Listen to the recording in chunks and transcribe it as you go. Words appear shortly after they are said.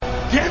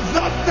Give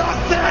them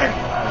nothing,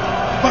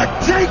 but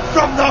take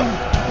from them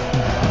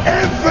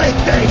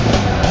everything.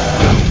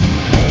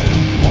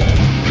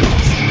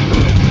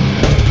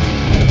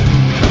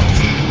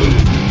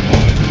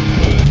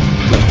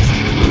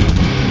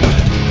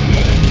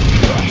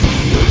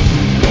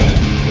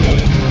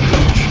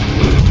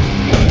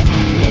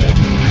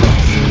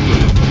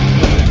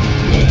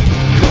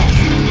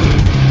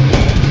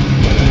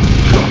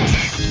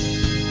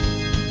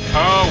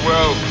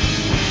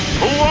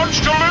 Who wants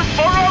to live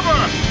forever?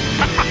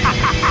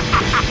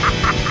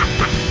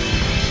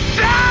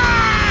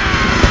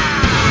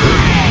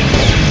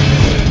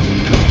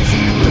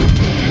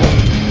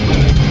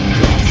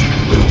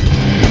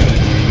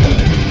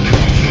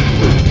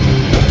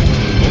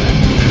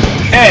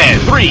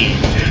 And 3,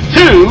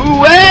 2,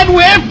 and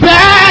we're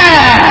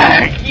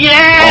back!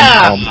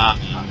 Yeah!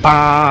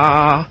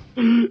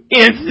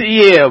 It's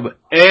the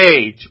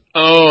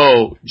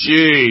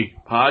MHOG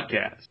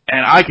podcast.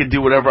 And I can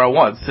do whatever I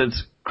want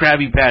since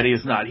Krabby Patty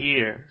is not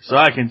here. So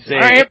I can say...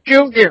 I am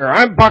Junior.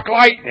 I'm Buck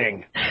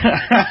Lightning.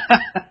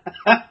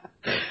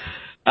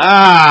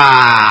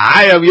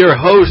 I am your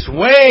host,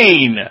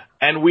 Wayne.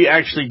 And we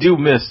actually do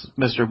miss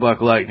Mr. Buck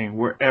Lightning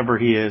wherever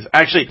he is.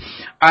 Actually,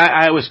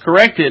 I was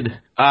corrected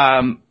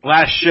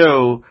last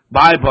show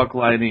by Buck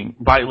Lightning,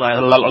 Butt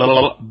Lightning.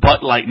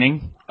 Butt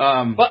Lightning.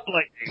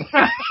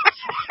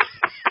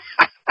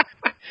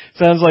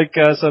 Sounds like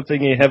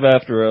something you have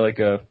after like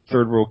a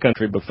third world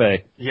country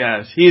buffet.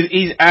 Yes,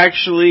 he's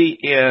actually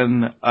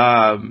in.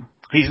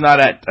 He's not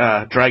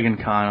at Dragon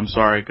Con. I'm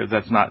sorry, because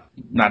that's not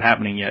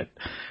happening yet.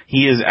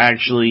 He is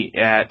actually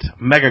at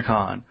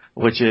MegaCon,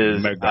 which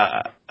is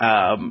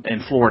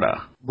in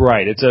Florida.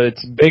 Right.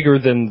 It's bigger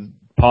than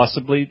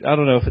possibly. I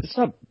don't know if it's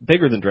not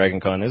bigger than Dragon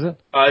Con, is it?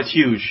 It's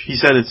huge. He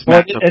said it's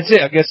well, massive. It's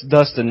it. I guess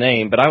thus the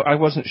name, but I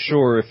wasn't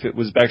sure if it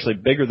was actually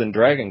bigger than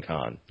Dragon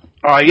Con.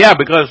 Yeah,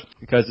 because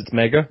it's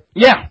mega.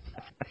 Yeah.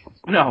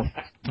 No,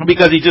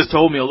 because he just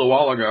told me a little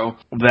while ago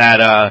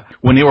that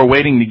when they were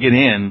waiting to get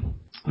in,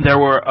 there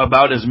were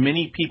about as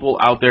many people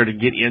out there to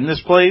get in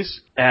this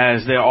place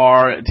as there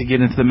are to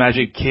get into the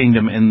Magic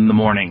Kingdom in the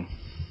morning.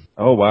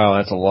 Oh, wow,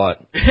 that's a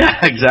lot. Yeah,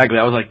 exactly.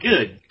 I was like,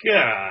 good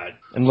God.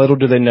 And little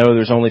do they know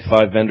there's only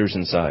 5 vendors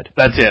inside.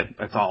 That's it.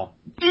 That's all.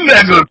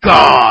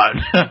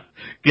 MegaCon!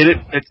 Get it?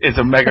 It's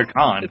a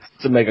MegaCon.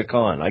 It's a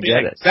MegaCon. I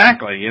get it.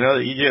 Exactly. You know,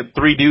 you get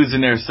 3 dudes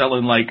in there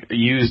selling, like,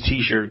 used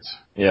T-shirts.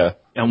 Yeah.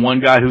 And one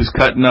guy who's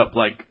cutting up,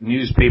 like,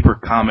 newspaper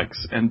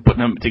comics and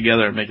putting them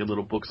together and making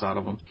little books out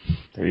of them.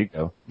 There you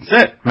go. That's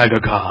it.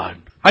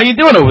 MegaCon. How you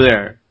doing over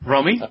there,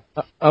 Romy?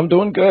 I'm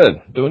doing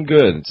good. Doing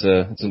good. It's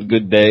a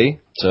good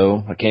day,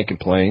 so I can't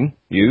complain.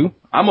 You?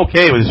 I'm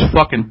okay with this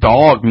fucking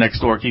dog next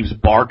door keeps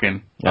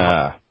barking.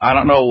 I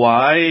don't know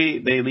why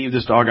they leave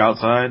this dog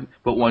outside,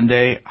 but one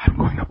day I'm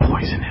going to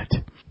poison it.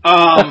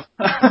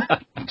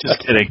 Just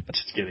kidding.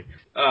 Just kidding.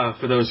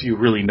 For those of you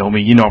who really know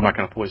me, you know I'm not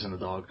going to poison the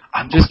dog.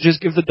 Just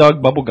give the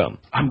dog bubble gum.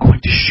 I'm going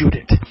to shoot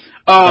it.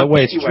 That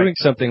way it's chewing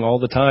something all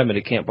the time and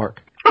it can't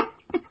bark.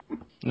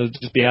 It'll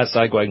just be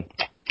outside going...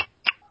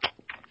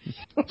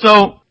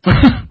 So,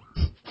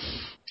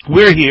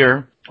 we're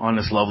here on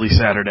this lovely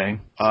Saturday.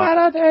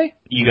 Saturday.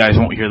 You guys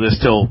won't hear this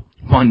till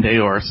Monday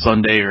or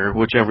Sunday or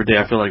whichever day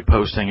I feel like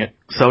posting it.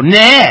 So,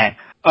 nah!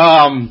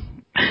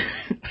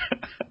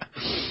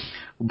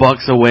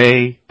 Buck's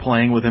away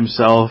playing with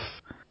himself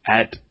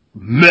at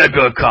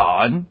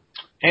MegaCon,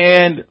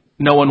 and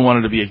no one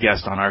wanted to be a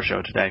guest on our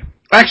show today.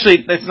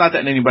 Actually, it's not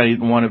that anybody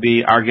didn't want to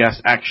be. Our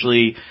guest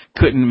actually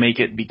couldn't make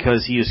it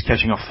because he is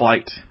catching a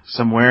flight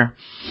somewhere.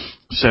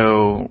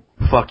 So,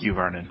 fuck you,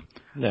 Vernon.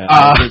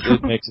 Yeah,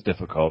 it makes it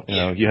difficult. You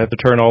know, you have to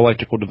turn all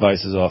electrical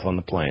devices off on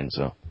the plane,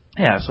 so.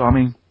 Yeah, so, I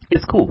mean,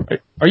 it's cool.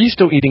 Are you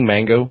still eating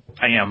mango?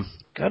 I am.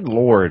 God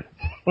Lord.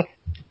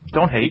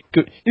 Don't hate.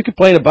 You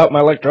complain about my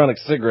electronic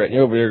cigarette, and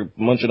you're over here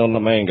munching on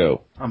the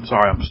mango. I'm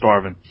sorry, I'm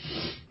starving.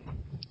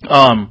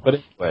 But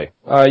anyway,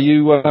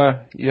 you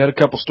had a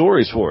couple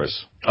stories for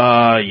us.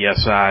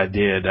 Yes, I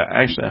did.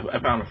 Actually, I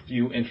found a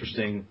few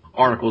interesting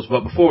articles,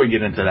 but before we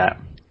get into that,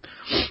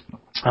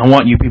 I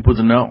want you people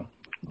to know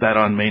that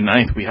on May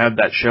 9th we have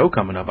that show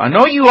coming up. I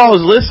know you all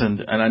have listened,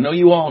 and I know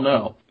you all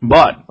know,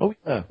 but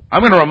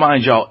I'm going to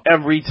remind y'all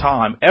every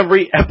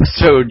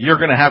episode, you're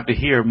going to have to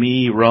hear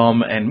me,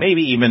 Rum, and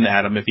maybe even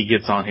Adam if he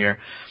gets on here,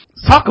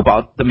 talk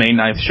about the May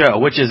 9th show,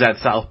 which is at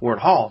Southport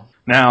Hall.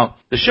 Now,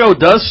 the show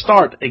does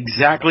start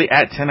exactly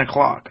at 10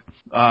 o'clock.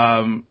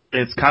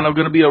 It's kind of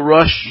going to be a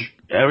rush.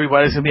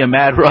 Everybody's going to be a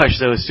mad rush.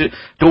 So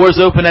doors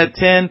open at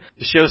 10.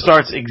 The show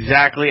starts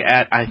exactly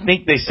at, I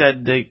think they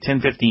said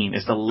 10:15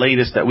 is the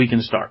latest that we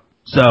can start.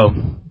 So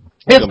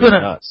it's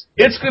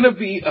going to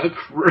be a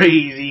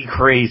crazy,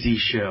 crazy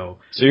show.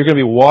 So you're going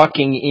to be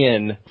walking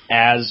in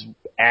as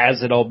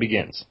it all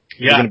begins.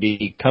 Yeah. You're going to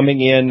be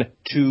coming in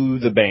to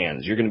the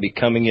bands. You're going to be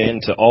coming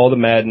into all the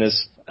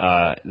madness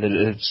that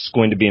is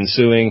going to be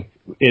ensuing.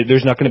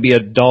 There's not going to be a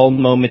dull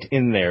moment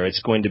in there.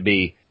 It's going to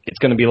be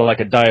like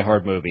a Die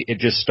Hard movie. It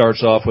just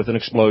starts off with an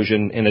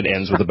explosion and it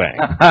ends with a bang.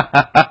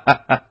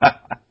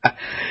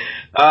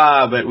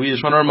 But we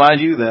just want to remind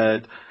you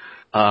that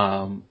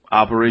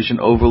Operation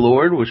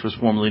Overlord, which was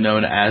formerly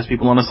known as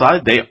People on the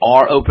Side. They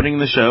are opening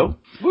the show.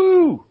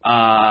 Woo!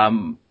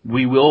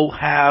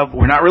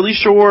 We're not really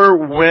sure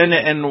when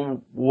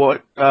and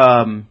what,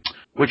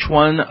 which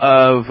one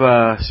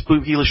of,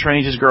 Spooky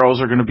Lestrange's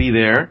girls are going to be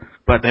there,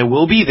 but they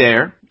will be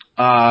there.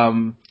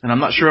 And I'm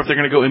not sure if they're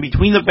going to go in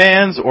between the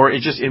bands or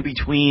it's just in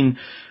between,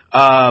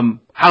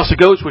 House of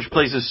Goats, which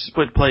plays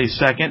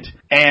second,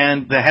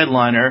 and the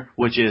headliner,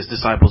 which is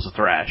Disciples of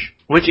Thrash,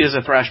 which is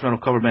a thrash metal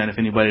cover band if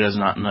anybody does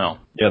not know.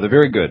 Yeah, they're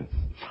very good.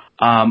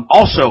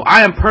 Also,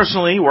 I am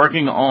personally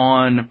working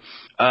on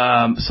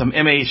some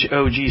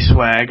MHOG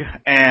swag,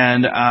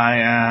 and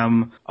I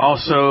am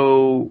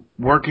also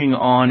working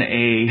on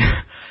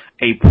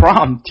a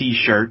prom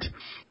t-shirt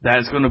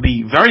that's going to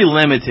be very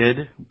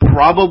limited,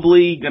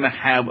 probably going to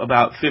have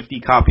about 50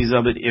 copies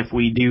of it if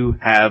we do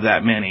have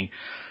that many.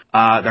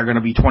 They're going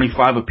to be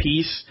 25 a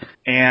piece,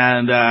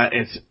 and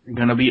it's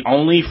going to be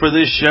only for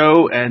this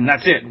show, and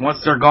that's it.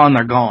 Once they're gone,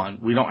 they're gone.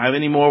 We don't have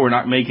any more. We're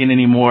not making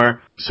any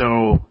more.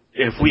 So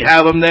if we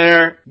have them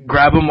there,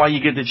 grab them while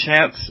you get the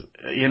chance,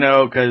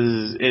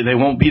 because they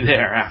won't be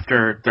there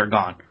after they're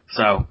gone.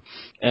 So.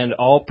 And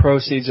all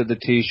proceeds of the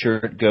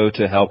t-shirt go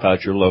to help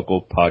out your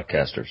local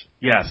podcasters.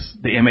 Yes,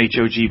 the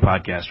MHOG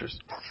podcasters.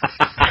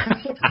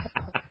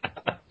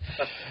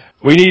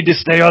 We need to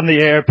stay on the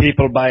air.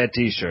 People, buy a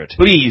t-shirt.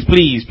 Please,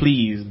 please,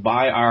 please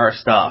buy our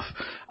stuff.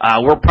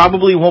 We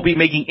probably won't be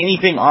making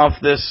anything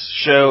off this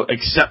show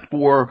except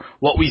for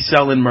what we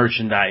sell in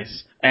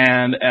merchandise.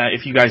 And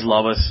if you guys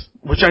love us,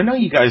 which I know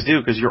you guys do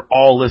because you're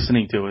all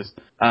listening to us,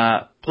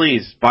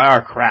 please buy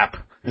our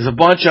crap. There's a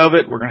bunch of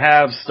it. We're going to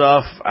have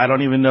stuff. I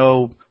don't even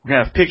know. We're going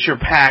to have picture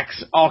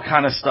packs, all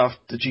kind of stuff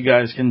that you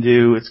guys can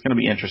do. It's going to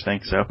be interesting.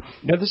 So,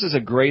 this is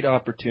a great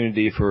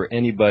opportunity for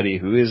anybody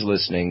who is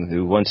listening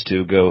who wants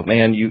to go,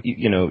 man,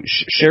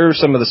 share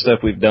some of the stuff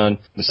we've done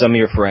with some of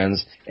your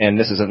friends. And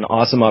this is an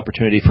awesome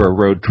opportunity for a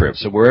road trip.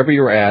 So wherever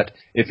you're at,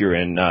 if you're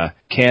in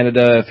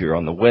Canada, if you're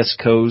on the West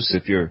Coast,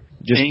 if you're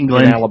just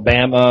England, in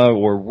Alabama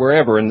or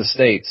wherever in the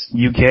States,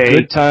 UK,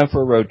 good time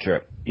for a road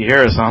trip. You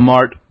hear us, I'm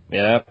Art.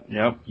 Yep.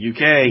 UK.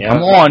 Yep.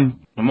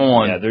 Come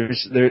on. Yeah,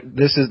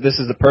 this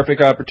is the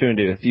perfect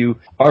opportunity. If you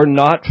are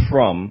not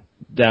from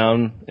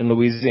down in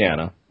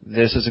Louisiana,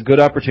 this is a good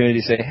opportunity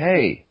to say,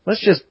 hey,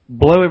 let's just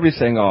blow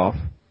everything off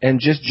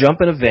and just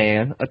jump in a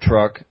van, a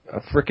truck,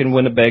 a frickin'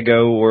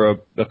 Winnebago or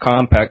a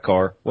compact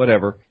car,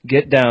 whatever,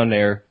 get down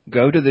there,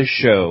 go to this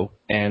show,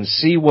 and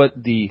see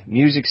what the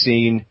music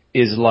scene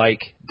is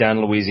like down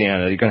in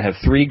Louisiana. You're going to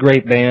have 3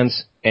 great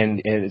bands,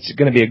 and it's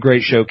going to be a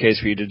great showcase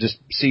for you to just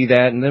see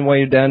that. And then while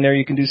you're down there,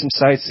 you can do some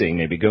sightseeing,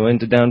 maybe go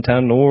into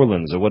downtown New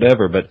Orleans or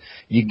whatever. But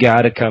you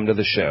got to come to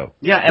the show.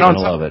 Yeah, and on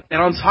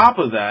top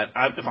of that,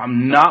 if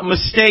I'm not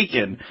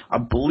mistaken, I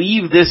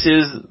believe this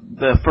is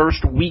the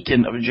first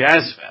weekend of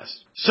Jazz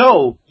Fest.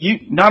 So you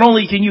not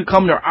only can you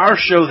come to our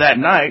show that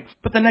night,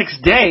 but the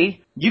next day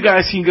you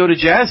guys can go to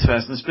Jazz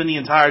Fest and spend the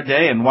entire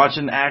day and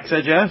watching acts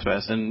at Jazz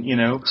Fest, and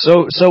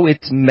So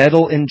it's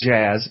metal and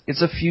jazz.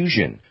 It's a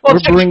fusion. Well,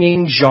 we're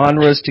bringing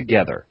genres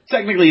together.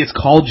 Technically, it's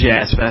called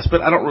Jazz Fest,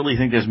 but I don't really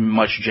think there's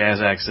much jazz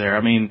acts there.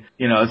 I mean,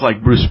 it's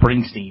like Bruce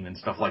Springsteen and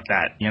stuff like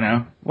that.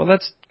 Well,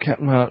 that's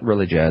not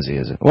really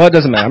jazzy, is it? Well, it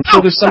doesn't matter. I'm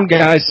sure there's some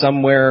guy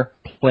somewhere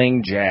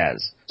playing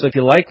jazz. So if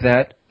you like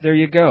that, there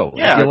you go.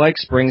 Yeah. If you like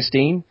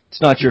Springsteen,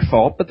 it's not your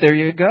fault, but there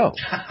you go.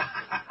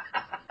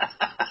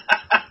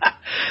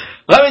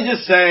 Let me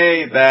just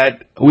say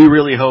that we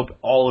really hope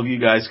all of you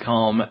guys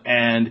come,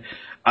 and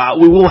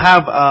we will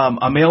have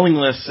a mailing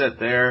list set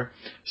there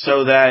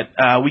so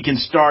that we can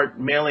start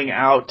mailing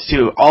out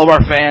to all of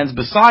our fans.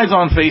 Besides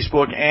on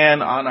Facebook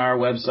and on our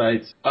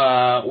websites,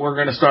 we're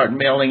going to start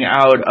mailing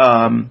out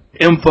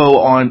info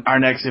on our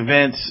next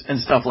events and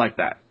stuff like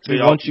that. We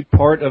want you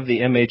part of the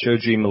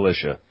MHOG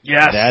militia.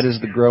 Yes. That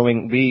is the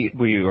growing, we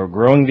are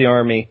growing the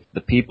army. The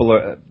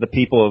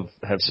people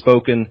have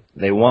spoken.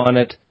 They want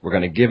it. We're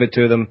going to give it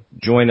to them.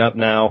 Join up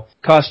now.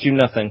 Cost you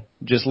nothing.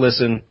 Just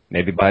listen.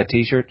 Maybe buy a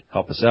t-shirt.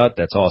 Help us out.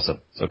 That's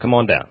awesome. So come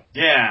on down.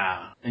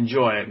 Yeah.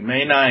 Enjoy it.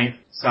 May 9th,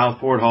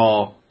 Southport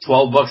Hall.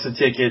 $12 a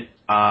ticket.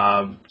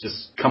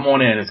 Just come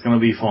on in. It's going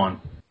to be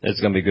fun. It's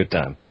going to be a good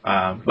time.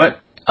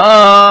 But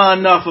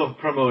enough of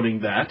promoting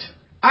that.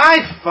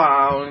 I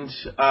found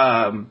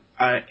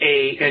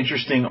a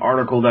interesting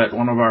article that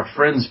one of our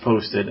friends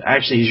posted.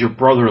 Actually, he's your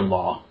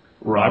brother-in-law.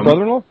 My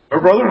brother-in-law?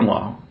 Or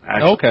brother-in-law.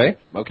 Actually.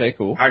 Okay,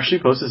 cool.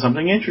 Actually posted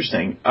something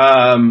interesting.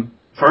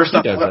 First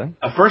I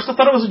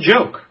thought it was a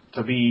joke,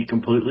 to be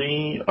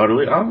completely,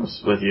 utterly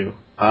honest with you.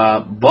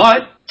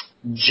 But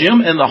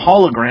Jim and the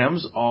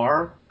Holograms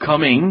are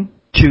coming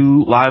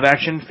to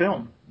live-action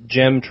film.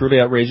 Jim,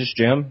 Truly Outrageous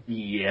Jim?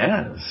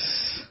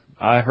 Yes.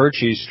 I heard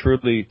she's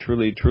truly,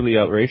 truly, truly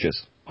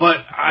outrageous.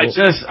 But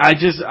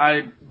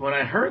when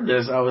I heard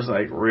this, I was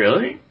like,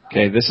 really?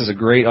 Okay, this is a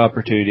great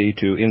opportunity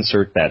to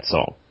insert that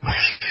song.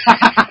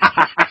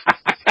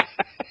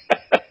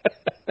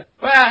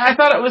 Well, I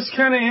thought it was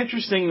kind of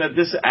interesting that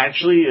this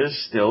actually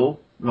is still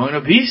going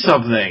to be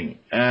something.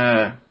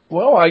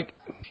 Well,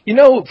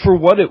 for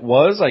what it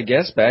was, I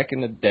guess back in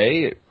the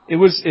day,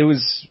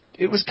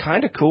 It was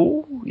kind of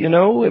cool, you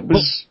know. It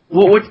was.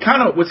 Well, what's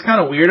kind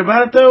of weird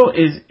about it though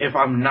is if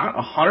I'm not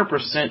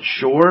 100%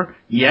 sure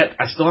yet,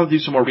 I still have to do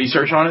some more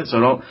research on it.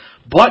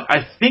 But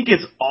I think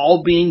it's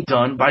all being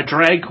done by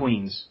drag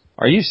queens.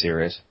 Are you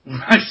serious?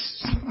 I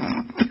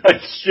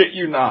shit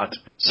you not.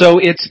 So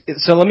it's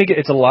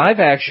a live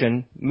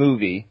action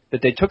movie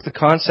that they took the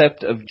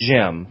concept of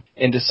Jem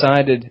and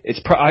decided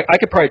I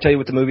could probably tell you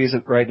what the movie is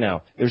right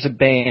now. There's a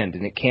band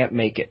and it can't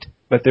make it.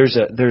 But there's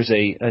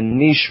a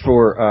niche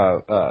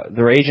for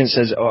their agent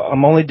says,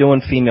 I'm only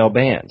doing female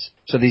bands.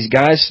 So these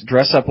guys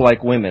dress up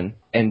like women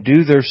and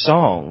do their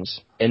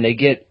songs, and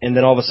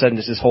then all of a sudden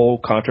there's this whole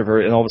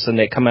controversy, and all of a sudden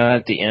they come out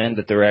at the end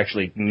that they're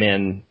actually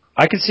men.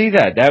 I could see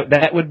that.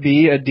 That would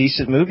be a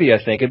decent movie, I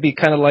think. It'd be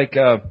kind of like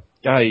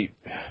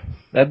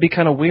that'd be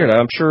kind of weird.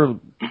 I'm sure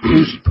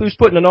who's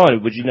putting it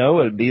on? Would you know?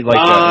 It'd be like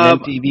an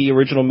MTV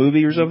original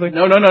movie or something?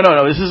 No.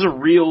 This is a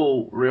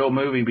real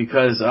movie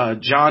because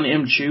John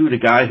M. Chu, the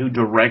guy who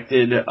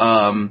directed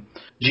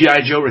G.I.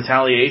 Joe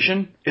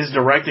Retaliation, is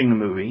directing the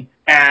movie.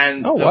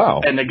 And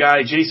and the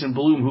guy Jason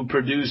Blum, who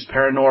produced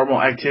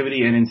Paranormal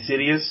Activity and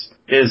Insidious,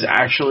 is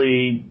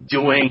actually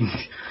doing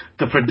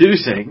the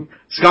producing.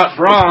 Scott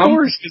Brahm. Of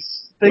course,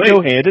 they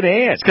go hand in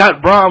hand.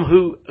 Scott Brahm,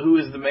 who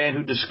is the man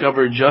who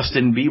discovered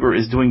Justin Bieber,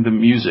 is doing the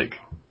music.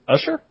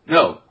 Usher?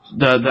 No,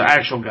 the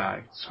actual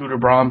guy, Scooter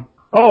Brahm.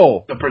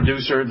 Oh, the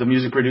producer, the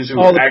music producer.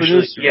 Oh, the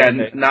producer. Yeah,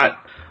 okay.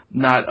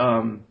 not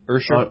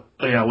Usher.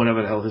 Yeah,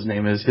 whatever the hell his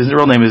name is. His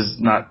real name is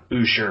not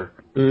Usher.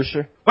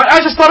 Usher. But I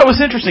just thought it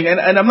was interesting, and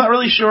I'm not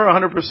really sure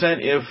 100%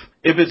 if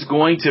it's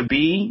going to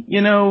be,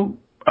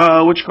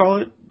 what you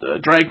call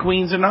it, drag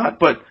queens or not.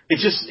 But it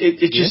just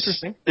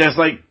interesting.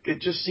 It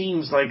just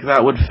seems like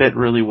that would fit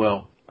really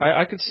well.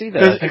 I could see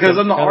that. Because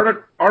in the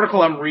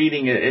article I'm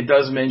reading, it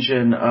does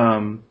mention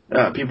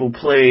people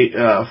play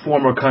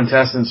former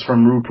contestants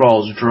from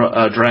RuPaul's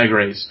Drag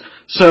Race.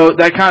 So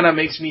that kind of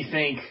makes me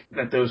think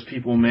that those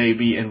people may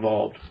be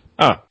involved.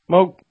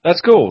 Well,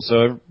 that's cool.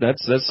 So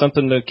that's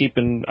something to keep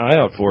an eye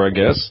out for, I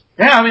guess.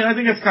 Yeah, I mean, I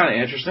think it's kind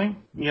of interesting,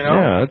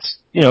 Yeah, it's,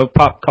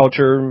 pop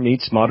culture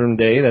meets modern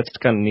day. That's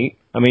kind of neat.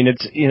 I mean,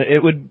 it's,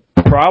 it would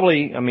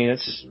probably, I mean,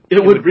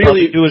 it would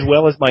really do as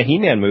well as my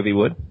He-Man movie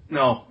would.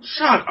 No,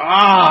 shut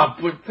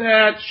up with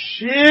that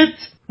shit.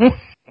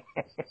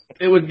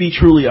 It would be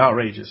truly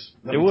outrageous.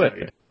 It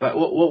would. But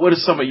what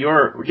is some of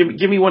your,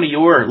 give me one of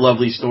your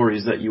lovely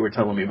stories that you were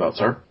telling me about,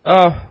 sir?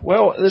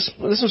 Well, this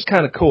was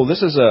kind of cool.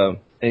 This is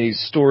a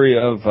story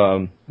of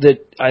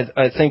that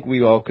I think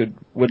we all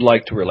would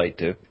like to relate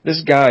to.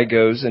 This guy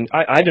goes, and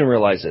I didn't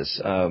realize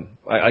this.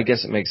 I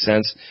guess it makes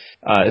sense.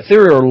 If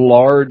there are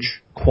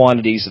large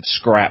quantities of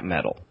scrap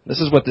metal, this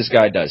is what this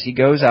guy does. He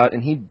goes out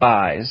and he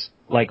buys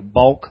like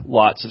bulk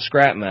lots of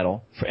scrap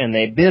metal, and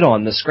they bid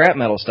on the scrap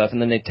metal stuff,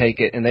 and then they take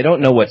it, and they don't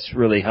know what's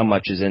really how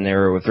much is in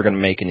there or if they're going to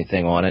make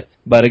anything on it.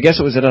 But I guess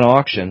it was at an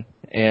auction,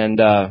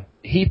 and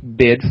he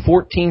bid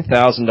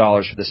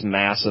 $14,000 for this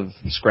massive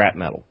scrap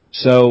metal.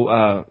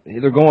 So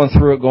they're going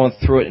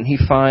through it, and he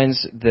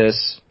finds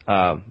this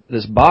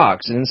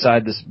box, and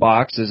inside this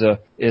box is a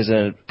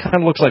kind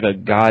of looks like a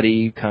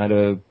gaudy, kind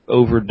of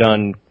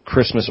overdone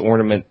Christmas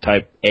ornament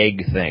type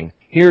egg thing.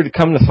 Here, to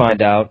come to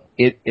find out,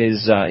 it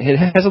has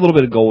a little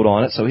bit of gold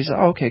on it, so he said,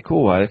 oh, okay,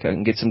 cool, I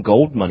can get some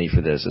gold money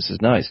for this. This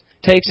is nice.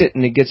 Takes it,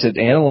 and he gets it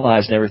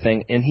analyzed and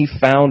everything, and he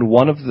found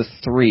one of the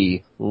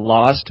 3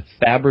 lost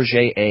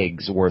Fabergé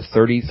eggs worth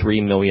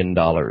 $33 million.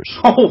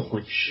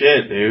 Holy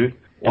shit, dude.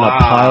 In a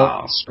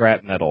pile of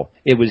scrap metal.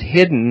 It was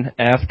hidden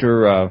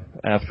after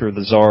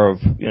the czar of,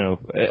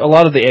 a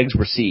lot of the eggs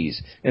were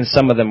seized, and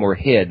some of them were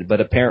hid,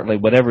 but apparently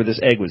whatever this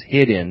egg was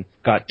hid in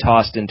got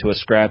tossed into a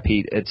scrap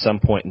heap at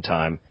some point in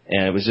time,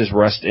 and it was just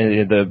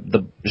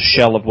the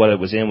shell of what it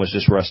was in was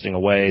just rusting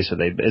away, so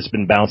it's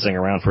been bouncing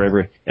around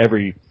for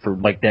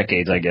like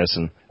decades, I guess,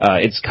 and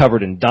it's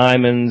covered in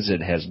diamonds,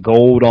 it has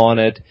gold on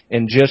it,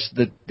 and just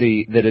that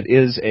it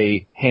is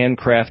a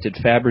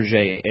handcrafted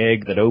Fabergé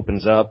egg that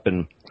opens up,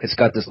 and it's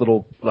got this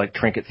little like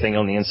trinket thing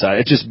on the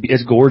inside.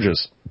 It's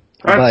gorgeous.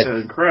 That's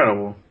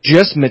incredible.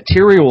 Just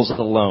materials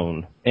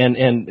alone,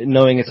 and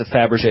knowing it's a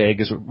Fabergé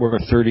egg is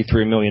worth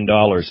 $33 million.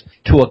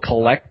 To a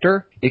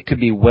collector, it could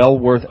be well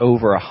worth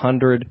over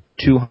 $100,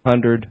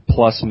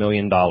 $200+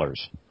 million.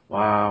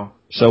 Wow.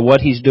 So what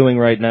he's doing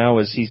right now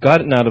is he's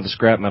gotten out of the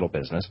scrap metal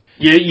business.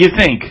 Yeah, you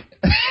think.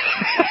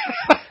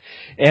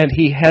 And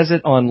he has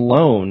it on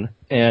loan,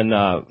 and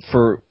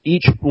for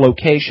each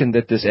location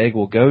that this egg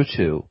will go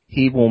to,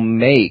 he will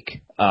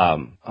make,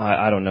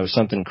 I don't know,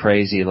 something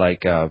crazy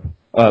like,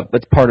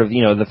 it's part of,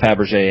 the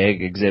Fabergé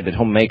egg exhibit.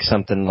 He'll make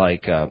something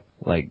like I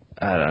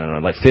don't know,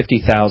 like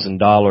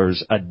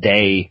 $50,000 a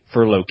day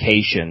for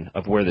location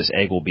of where this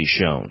egg will be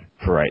shown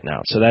for right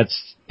now. So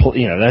that's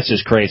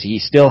just crazy. He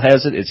still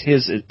has it. It's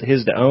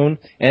his to own,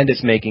 and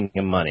it's making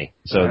him money.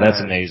 So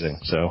that's amazing.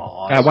 So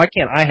awesome. why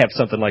can't I have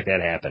something like that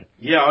happen?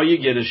 Yeah, all you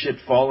get is shit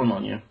falling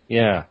on you.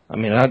 Yeah, I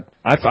mean,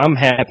 I'm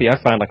happy. I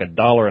found like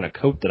 $1 in a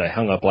coat that I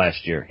hung up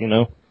last year.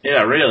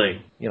 Yeah,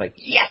 really. You're like,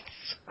 yes.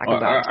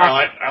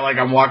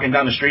 I'm walking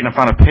down the street and I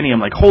found a penny. I'm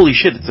like, holy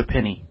shit, it's a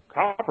penny.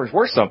 Copper's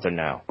worth something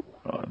now.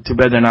 Too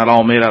bad they're not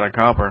all made out of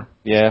copper.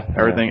 Yeah.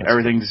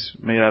 Everything's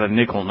made out of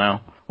nickel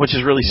now, which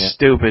is really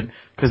stupid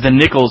because the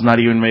nickel's not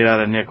even made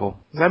out of nickel.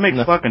 Does that make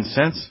fucking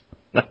sense?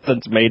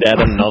 Nothing's made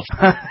out of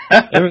nothing.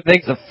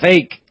 Everything's a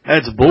fake.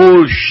 That's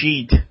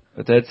bullshit.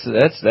 But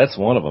that's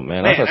one of them,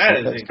 man. Man,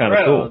 That's kind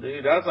of cool,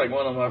 dude. That's like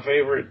one of my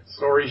favorite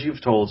stories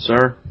you've told,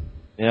 sir.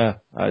 Yeah,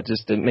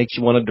 it makes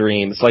you want to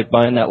dream. It's like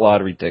buying that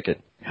lottery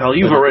ticket. Hell,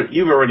 you've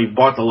already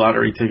bought the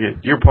lottery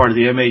ticket. You're part of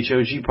the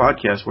MHOG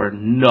podcast where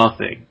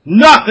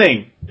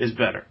nothing is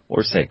better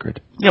Or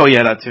sacred. Oh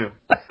yeah, that too.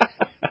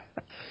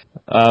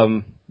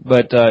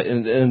 But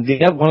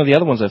one of the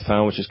other ones I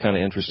found, which is kind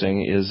of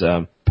interesting, is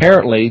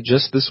apparently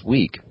just this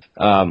week,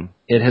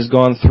 it has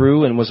gone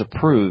through and was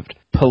approved.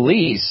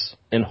 Police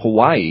in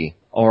Hawaii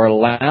are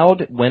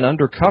allowed, when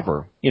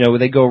undercover,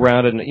 they go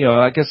around and,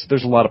 I guess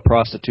there's a lot of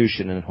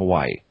prostitution in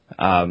Hawaii.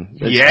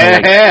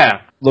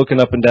 Yeah.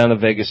 Looking up and down the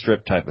Vegas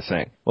Strip type of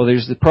thing. Well,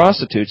 there's the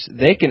prostitutes.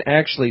 They can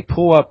actually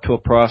pull up to a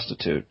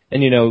prostitute.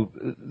 And,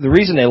 the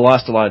reason they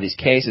lost a lot of these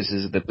cases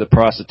is that the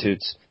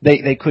prostitutes,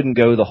 they couldn't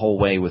go the whole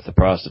way with the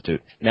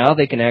prostitute. Now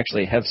they can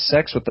actually have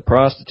sex with the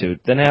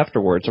prostitute, then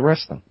afterwards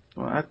arrest them.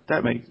 Well,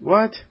 that makes,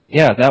 what?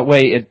 Yeah, that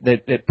way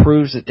it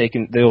proves that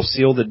they'll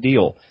seal the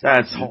deal.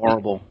 That's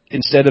horrible.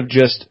 Instead of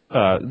just,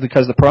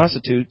 because the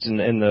prostitutes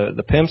and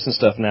the pimps and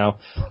stuff now,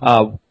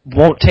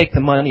 won't take the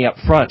money up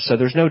front, so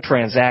there's no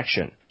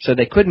transaction. So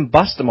they couldn't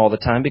bust them all the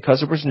time because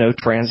there was no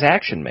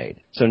transaction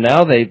made. So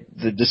now they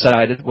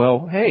decided,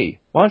 well, hey,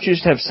 why don't you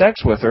just have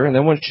sex with her, and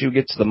then when she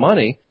gets the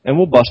money, and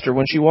we'll bust her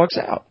when she walks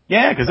out.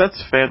 Yeah, because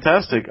that's a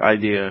fantastic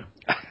idea.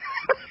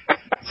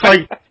 It's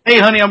like, hey,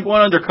 honey, I'm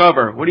going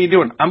undercover. What are you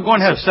doing? I'm going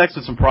to have sex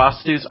with some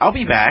prostitutes. I'll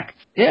be back.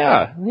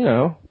 Yeah,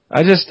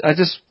 I just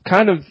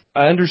kind of,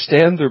 I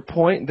understand their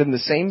point. In the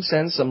same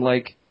sense, I'm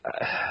like,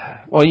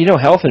 well,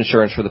 health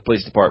insurance for the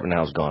police department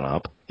now has gone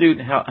up. Dude,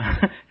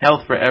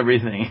 health for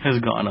everything has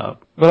gone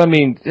up. But I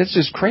mean, it's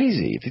just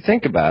crazy if you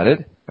think about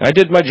it. I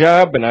did my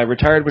job and I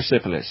retired with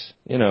syphilis,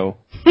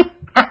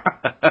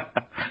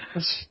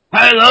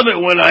 I love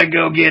it when I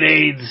go get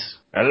AIDS.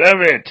 I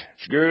love it.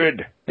 It's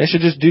good. They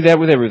should just do that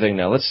with everything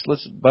now. Let's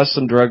bust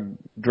some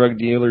drug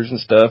dealers and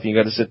stuff. You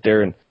got to sit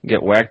there and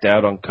get whacked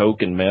out on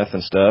coke and meth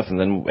and stuff, and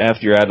then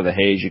after you're out of the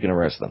haze, you can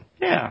arrest them.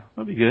 Yeah,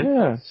 that'd be good.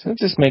 Yeah, it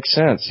just makes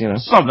sense,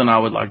 Something I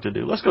would like to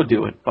do. Let's go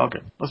do it. Fuck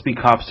it. Let's be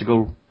cops to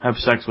go have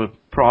sex with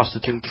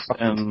prostitutes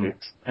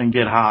and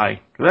get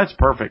high. 'Cause that's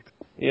perfect.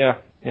 Yeah,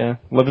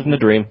 living the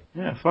dream.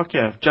 Yeah, fuck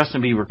yeah. If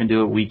Justin Bieber can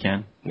do it, we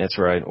can. That's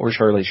right. Or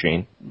Charlie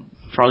Sheen.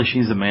 Charlie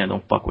Sheen's the man.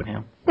 Don't fuck with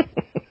him.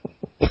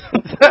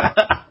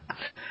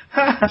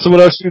 So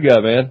what else you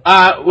got, man?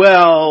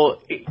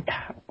 Well,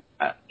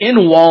 in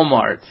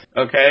Walmart,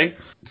 okay,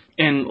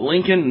 in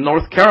Lincoln,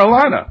 North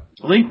Carolina.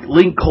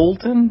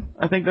 Lincoln,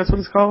 I think that's what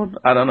it's called.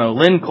 I don't know,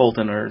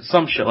 Lincoln or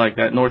some shit like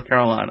that, North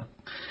Carolina.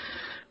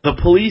 The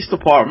police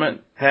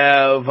department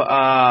have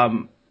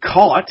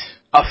caught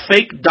a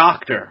fake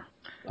doctor.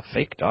 A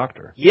fake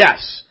doctor?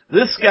 Yes.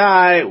 This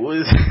guy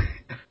was...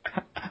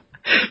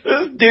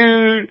 this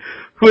dude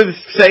was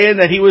saying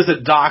that he was a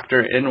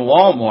doctor in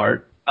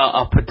Walmart,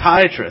 a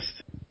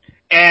podiatrist,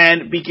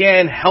 and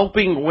began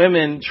helping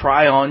women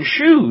try on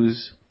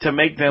shoes to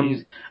make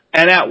them...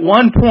 And at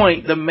one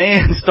point, the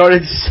man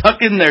started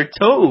sucking their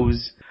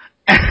toes.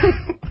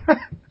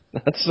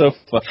 That's so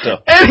fucked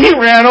up. And he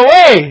ran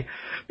away.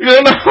 He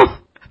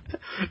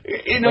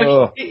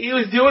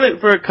was doing it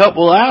for a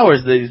couple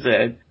hours, they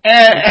said.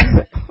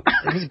 And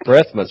his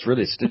breath must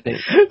really stink. So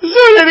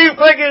then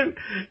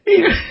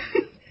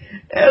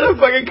and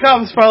the fucking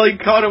cops probably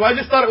caught him. I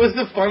just thought it was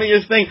the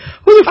funniest thing.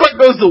 Who the fuck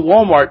goes to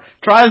Walmart,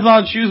 tries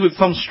on shoes with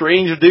some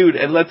strange dude,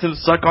 and lets him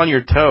suck on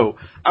your toe?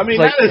 I mean,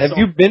 like,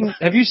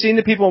 have you seen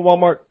the people in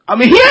Walmart? I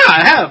mean, yeah,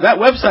 I have. That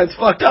website's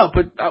fucked up,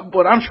 but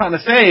what I'm trying to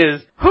say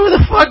is, who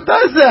the fuck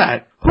does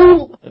that?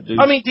 Who? Dude,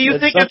 I mean, do you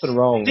think something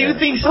wrong? Do you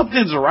think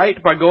something's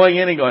right by going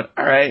in and going,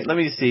 all right,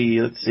 let's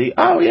see.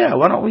 Oh yeah,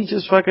 why don't we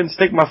just fucking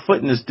stick my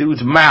foot in this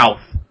dude's mouth?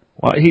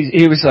 Well,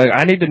 he was like,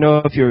 I need to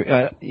know if you're,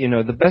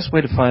 the best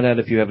way to find out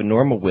if you have a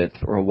normal width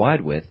or a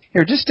wide width.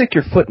 Here, just stick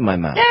your foot in my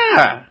mouth.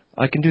 Yeah.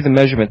 I can do the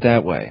measurement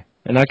that way.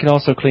 And I can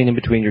also clean in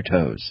between your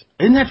toes.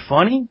 Isn't that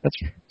funny?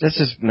 That's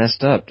just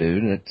messed up,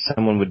 dude. That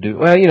someone would do.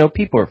 Well,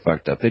 people are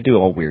fucked up. They do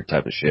all weird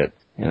type of shit.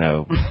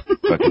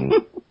 Fucking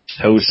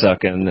toe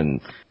sucking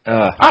and.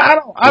 I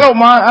don't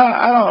mind.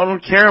 I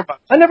don't care about.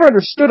 I never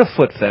understood a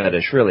foot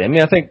fetish, really. I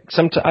mean, I think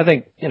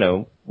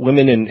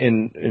women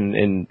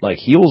in like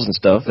heels and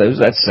stuff.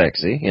 That's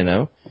sexy,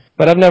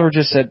 But I've never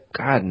just said,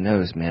 God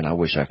knows, man, I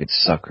wish I could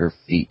suck her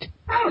feet.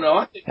 I don't know.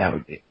 I think that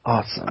would be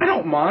awesome. I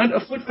don't mind a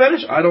foot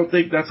fetish. I don't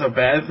think that's a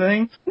bad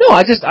thing. No,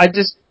 I just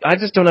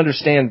don't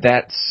understand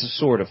that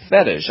sort of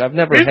fetish. I've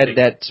never had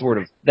that sort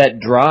of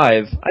that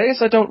drive. I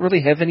guess I don't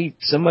really have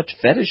so much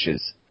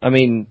fetishes. I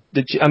mean,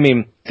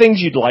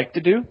 things you'd like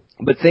to do,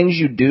 but things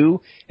you do,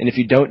 and if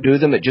you don't do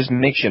them, it just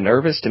makes you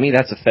nervous. To me,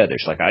 that's a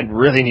fetish. Like, I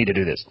really need to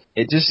do this.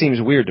 It just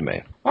seems weird to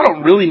me. I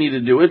don't really need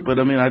to do it, but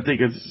I mean, I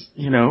think it's,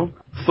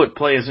 foot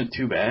play isn't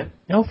too bad.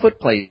 No, foot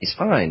play is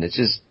fine. It's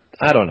just,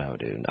 I don't know,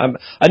 dude.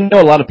 I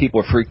know a lot of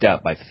people are freaked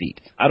out by feet.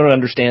 I don't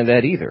understand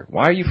that either.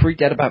 Why are you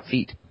freaked out about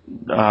feet?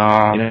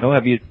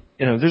 Have you?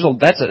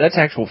 That's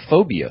actual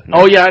phobia.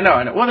 Oh yeah, I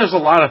know. Well, there's a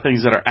lot of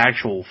things that are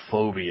actual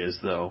phobias,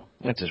 though.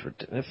 That's just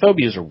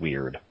phobias are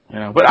weird.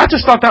 But I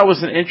just thought that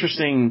was an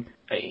interesting.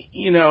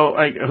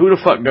 Like who the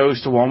fuck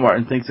goes to Walmart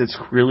and thinks it's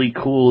really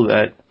cool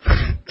that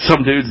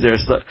some dude's there,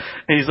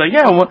 and he's like,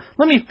 yeah, well,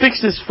 let me fix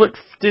this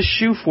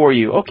shoe for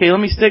you. Okay, let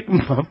me stick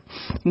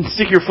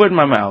your foot in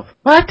my mouth.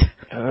 What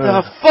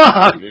the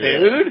fuck,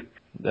 dude?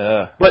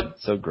 But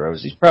so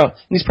gross. He's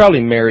probably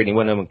married. And he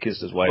went home and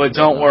kissed his wife. But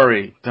don't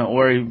worry,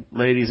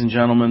 ladies and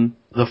gentlemen.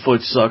 The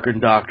foot sucker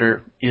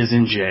doctor is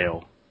in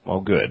jail. Oh,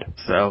 good.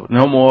 So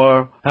no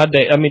more.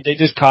 They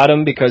just caught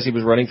him because he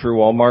was running through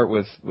Walmart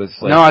with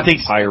like, no, I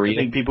think pyrene.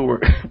 I think people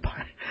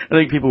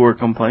were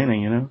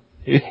complaining.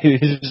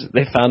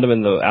 They found him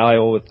in the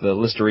aisle with the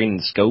Listerine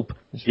and scope.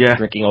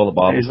 Drinking all the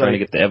bottles, trying to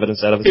get the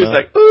evidence out of his mouth. He was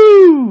like,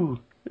 "Ooh,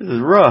 this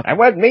is rough." That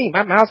wasn't me.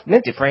 My mouth's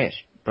minty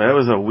fresh. But that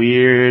was a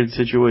weird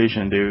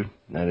situation, dude.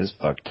 That is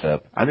fucked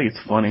up. I think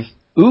it's funny.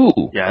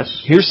 Ooh.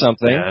 Yes. Here's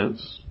something.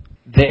 Yes.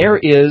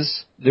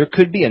 There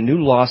could be a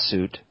new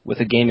lawsuit with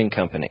a gaming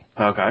company.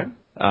 Okay.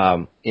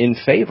 In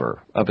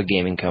favor of a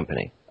gaming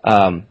company.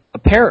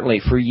 Apparently,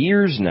 for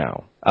years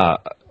now,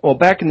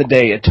 back in the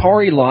day,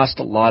 Atari lost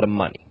a lot of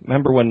money.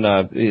 Remember when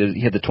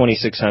you had the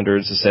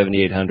 2600s, the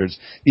 7800s?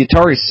 The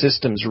Atari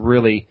systems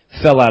really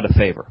fell out of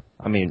favor.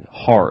 I mean,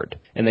 hard.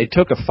 And they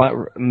took a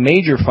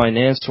major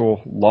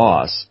financial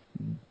loss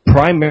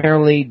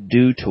primarily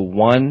due to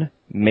one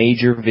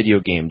major video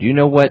game. Do you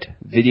know what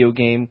video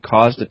game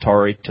caused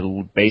Atari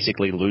to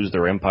basically lose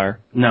their empire?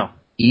 No.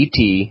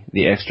 E.T.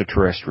 the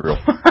Extraterrestrial.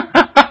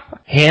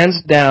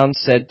 Hands down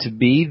said to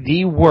be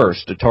the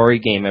worst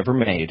Atari game ever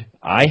made.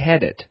 I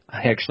had it.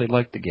 I actually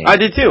liked the game. I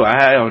did too.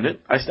 I owned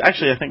it. I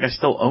think I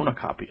still own a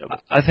copy of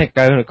it. I think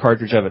I own a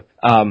cartridge of it.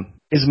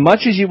 As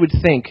much as you would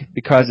think,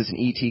 because it's an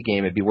E.T.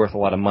 game, it'd be worth a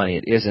lot of money,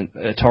 it isn't.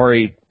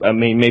 Atari,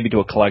 maybe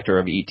to a collector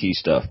of E.T.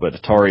 stuff, but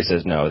Atari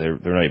says no, they're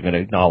not even going to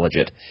acknowledge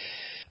it.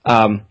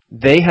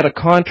 They had a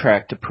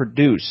contract to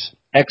produce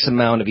X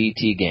amount of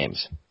E.T.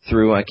 games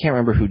through, I can't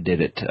remember who did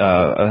it.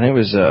 I think it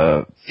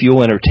was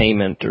Fuel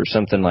Entertainment or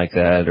something like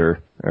that,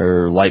 or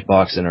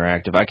Lightbox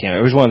Interactive. I can't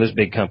remember. It was one of those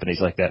big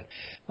companies like that.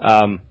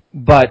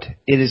 But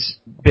it has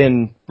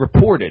been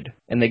reported,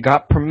 and they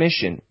got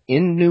permission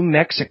in New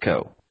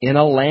Mexico, in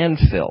a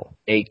landfill,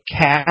 a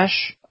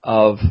cache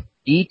of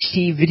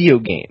E.T. video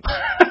games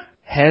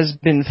has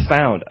been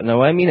found.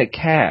 Now, I mean a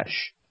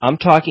cache. I'm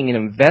talking an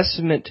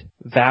investment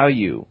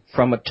value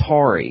from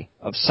Atari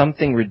of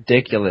something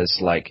ridiculous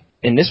like,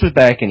 and this was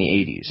back in the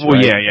 80s.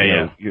 Well, right?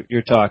 Yeah.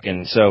 You're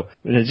talking, so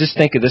just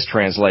think of this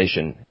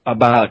translation,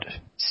 about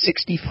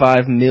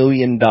 $65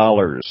 million.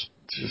 It's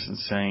just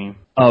insane.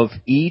 Of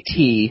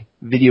E.T.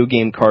 video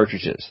game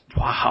cartridges.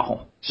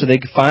 Wow. So they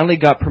finally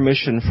got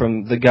permission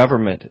from the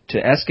government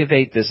to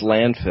excavate this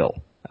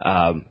landfill.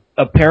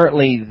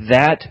 Apparently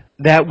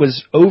that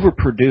was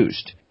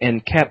overproduced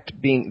and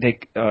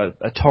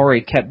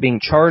Atari kept being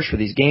charged for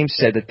these games,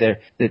 said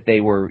that they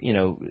were,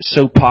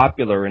 so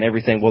popular and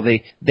everything. Well,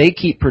 they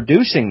keep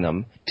producing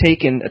them,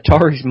 taking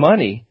Atari's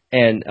money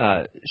and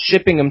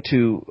shipping them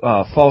to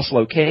false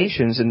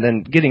locations and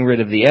then getting rid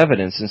of the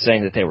evidence and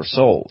saying that they were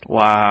sold.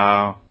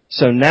 Wow.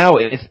 So now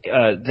if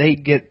they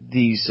get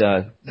the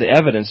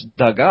evidence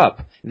dug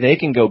up, they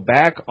can go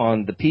back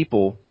on the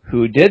people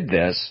who did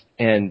this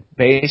and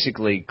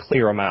basically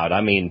clear them out.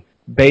 I mean,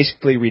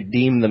 basically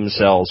redeem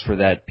themselves for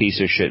that piece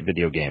of shit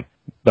video game.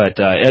 But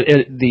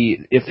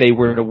if they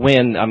were to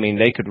win, I mean,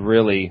 they could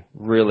really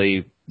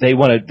they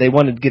want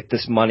to get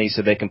this money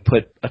so they can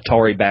put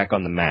Atari back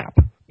on the map.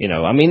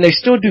 I mean, they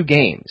still do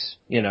games.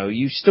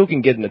 You still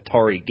can get an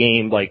Atari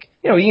game, like,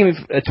 even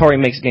if Atari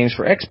makes games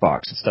for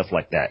Xbox and stuff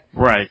like that.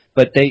 Right.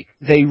 But they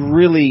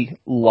really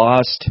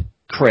lost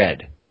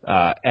cred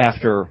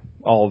after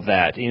all of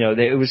that.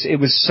 It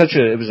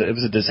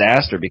was a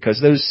disaster because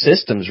those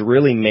systems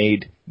really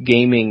made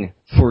gaming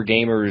for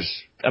gamers.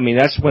 I mean,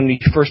 that's when you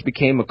first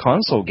became a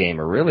console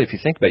gamer, really. If you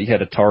think about it, you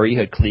had Atari, you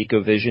had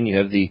ColecoVision, you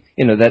have the,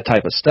 that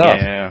type of stuff.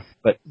 Yeah.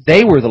 But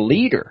they were the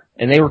leader,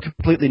 and they were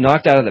completely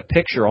knocked out of the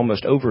picture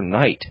almost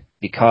overnight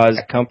because of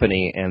the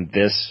company and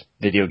this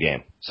video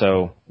game.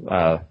 So,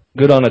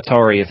 good on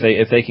Atari.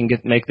 If they can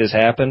make this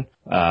happen,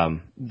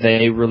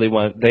 they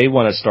want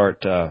to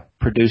start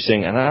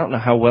producing, and I don't know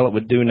how well it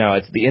would do now.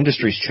 The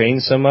industry's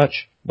changed so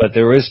much, but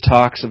there is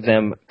talks of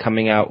them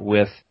coming out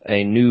with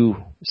a new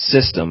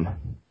system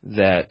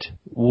that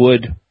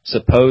would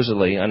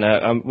supposedly, and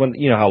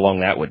you know how long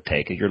that would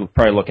take. You're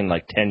probably looking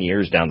like 10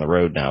 years down the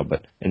road now,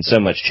 and so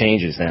much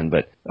changes then.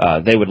 But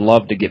they would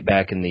love to get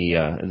back in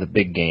the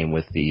big game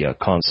with the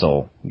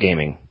console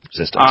gaming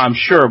system. I'm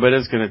sure, but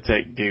it's going to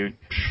take, dude.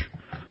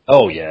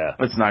 Oh yeah,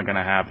 it's not going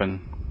to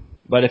happen.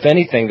 But if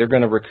anything, they're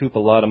going to recoup a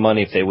lot of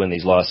money if they win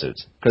these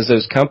lawsuits, because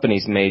those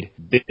companies made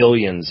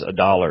billions of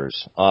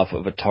dollars off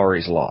of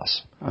Atari's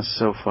loss. That's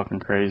so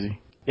fucking crazy.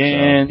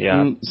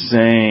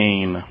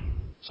 Insane.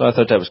 So I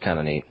thought that was kind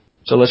of neat.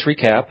 So let's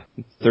recap.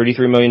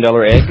 $33 million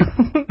egg.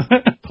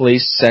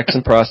 police, sex,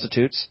 and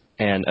prostitutes,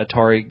 and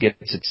Atari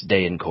gets its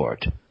day in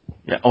court.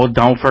 Yeah. Oh,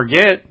 don't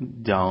forget.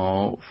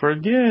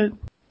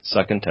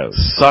 Sucking toes.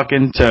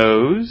 Sucking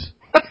toes.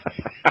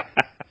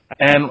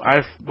 And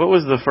what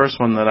was the first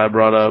one that I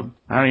brought up?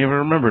 I don't even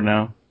remember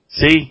now.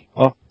 See?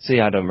 Oh, see,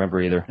 I don't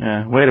remember either.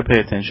 Yeah, way to pay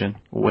attention.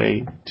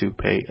 Way to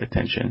pay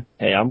attention.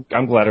 Hey, I'm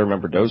glad I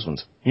remembered those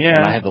ones. Yeah.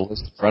 And I have the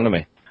list in front of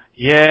me.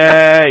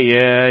 Yeah.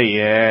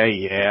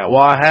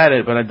 Well, I had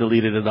it, but I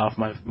deleted it off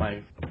my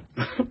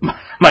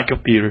my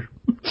computer.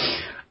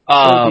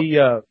 I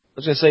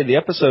was going to say, the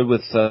episode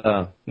with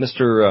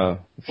Mr.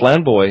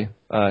 Flanboy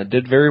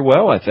did very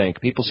well, I think.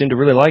 People seem to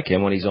really like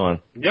him when he's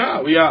on.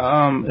 Yeah,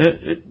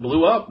 it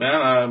blew up,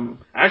 man.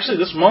 Actually,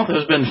 this month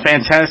has been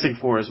fantastic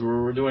for us.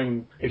 We're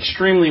doing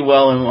extremely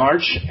well in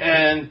March,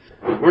 and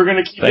we're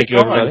going to keep it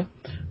going. Everybody.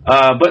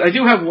 But I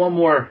do have one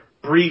more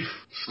brief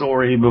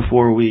story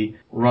before we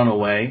run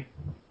away.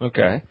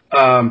 Okay.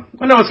 I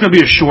know it's going to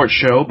be a short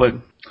show, but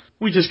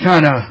we just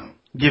kind of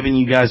giving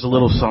you guys a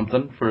little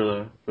something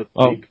for the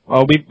week.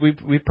 Oh,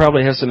 we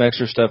probably have some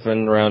extra stuff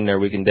in around there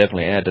we can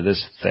definitely add to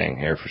this thing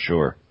here for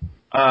sure.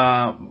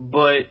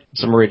 But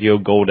some Radio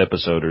Gold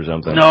episode or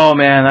something. No,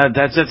 man,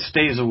 that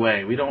stays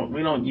away. We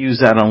don't use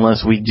that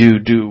unless we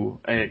do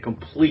a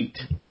complete.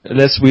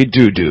 Unless we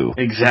do.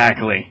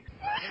 Exactly.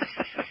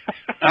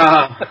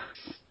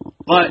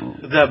 But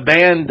the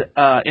band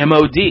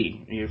MOD,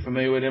 are you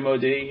familiar with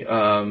MOD?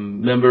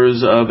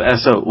 Members of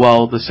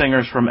the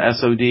singers from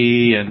SOD,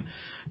 and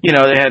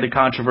they had the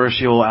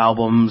controversial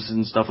albums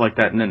and stuff like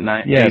that in the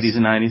 80s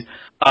and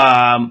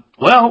 90s.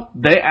 Well,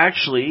 they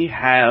actually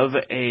have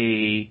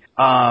a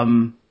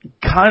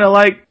kind of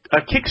like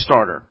a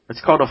Kickstarter.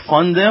 It's called a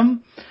Fund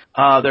Them.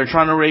 They're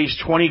trying to raise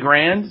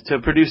 $20,000 to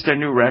produce their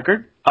new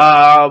record.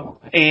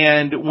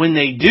 And when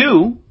they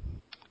do,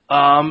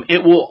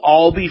 it will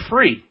all be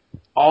free.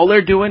 All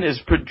they're doing is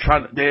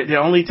they're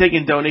only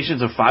taking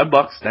donations of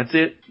 $5. That's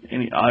it.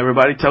 And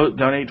everybody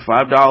donate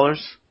 $5.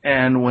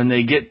 And when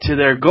they get to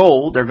their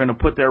goal, they're going to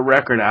put their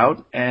record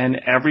out, and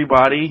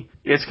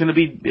it's going to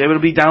be able to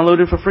be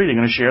downloaded for free. They're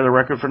going to share the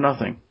record for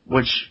nothing,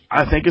 which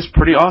I think is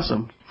pretty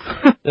awesome.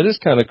 That is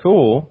kind of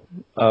cool.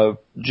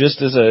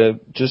 Just as a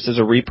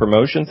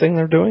re-promotion thing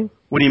they're doing.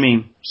 What do you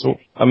mean? So,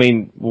 I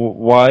mean,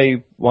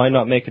 why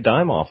not make a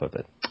dime off of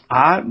it?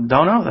 I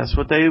don't know. That's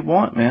what they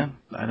want, man.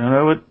 I don't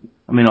know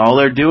all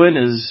they're doing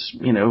is,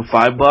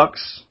 $5,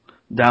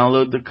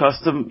 download the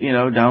custom,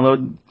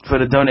 download for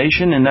the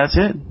donation, and that's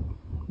it.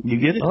 You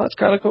get it? Oh, that's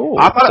kind of cool.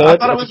 I thought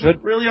it was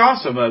really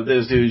awesome of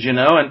those dudes, and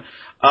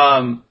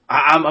I'm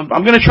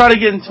going to try to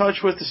get in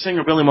touch with the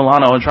singer Billy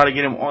Milano and try to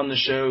get him on the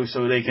show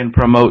so they can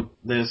promote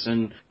this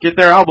and get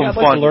their album funded.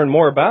 I'd like to learn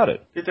more about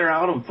it. Get their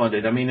album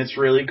funded. It's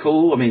really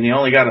cool. They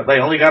only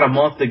got a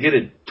month to get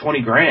it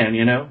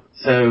 $20,000,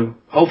 So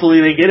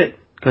hopefully they get it.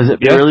 Because it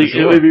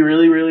would be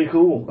really, really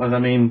cool. I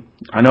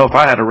know if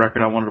I had a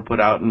record I wanted to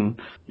put out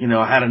and,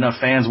 I had enough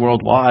fans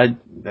worldwide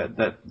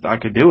that I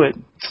could do it,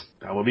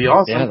 that would be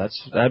awesome. Yeah,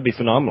 that'd be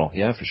phenomenal.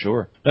 Yeah, for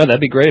sure. No, that'd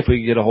be great if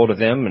we could get a hold of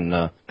them, and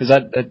because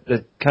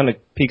that kind of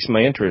piques my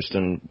interest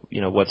in,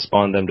 what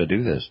spawned them to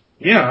do this.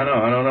 Yeah, I know.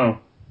 I don't know.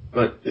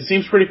 But it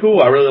seems pretty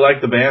cool. I really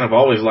like the band. I've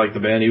always liked the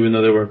band, even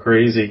though they were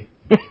crazy.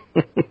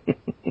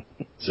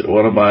 So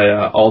one of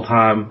my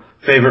all-time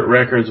favorite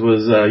records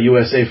was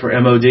USA for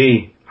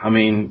MOD.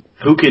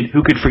 Who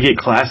could forget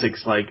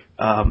classics like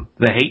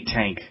The Hate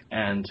Tank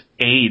and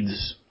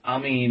AIDS?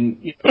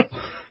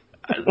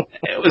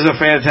 It was a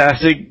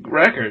fantastic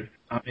record.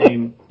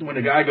 When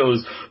the guy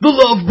goes, the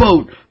Love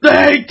Boat, the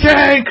Hate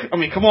Tank!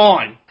 Come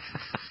on!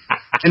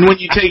 And when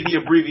you take the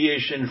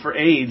abbreviation for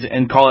AIDS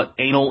and call it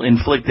anal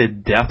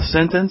inflicted death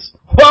sentence,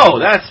 whoa,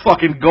 that's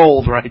fucking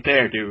gold right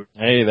there, dude.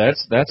 Hey,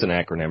 that's an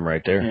acronym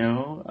right there.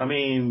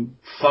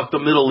 Fuck the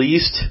Middle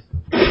East.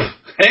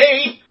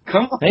 Hey,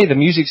 come on. Hey, the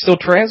music still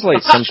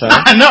translates sometimes.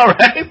 I know,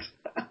 right?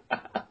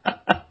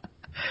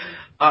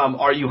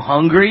 Are You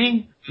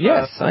Hungry?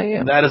 Yes, I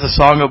am. That is a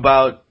song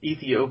about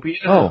Ethiopia.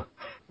 Oh.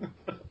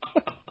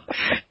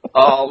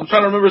 I'm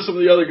trying to remember some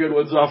of the other good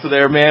ones off of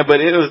there, man, but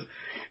it was,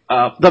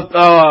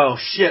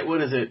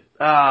 what is it?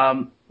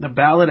 The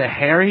Ballad of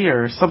Harry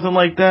or something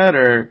like that,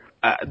 or,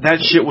 that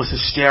shit was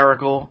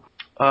hysterical.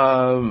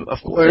 Of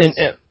course.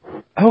 And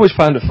I always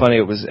found it funny.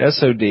 It was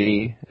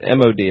SOD,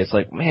 MOD. It's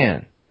like,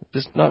 man,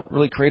 just not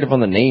really creative on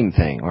the name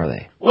thing, are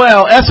they?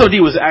 Well, SOD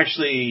was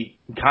actually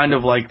kind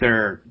of like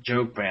their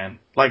joke band.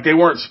 Like, they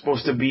weren't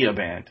supposed to be a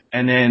band.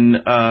 And then,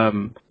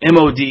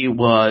 MOD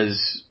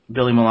was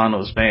Billy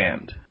Milano's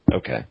band.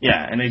 Okay.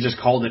 Yeah, and they just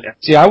called it.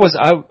 See, I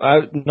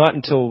not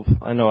until,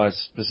 I know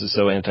this is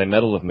so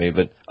anti-metal of me,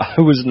 but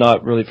I was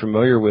not really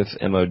familiar with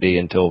MOD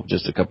until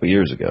just a couple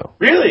years ago.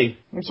 Really?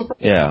 I'm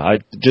surprised. Yeah, I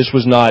just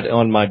was not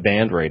on my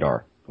band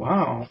radar.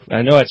 Wow.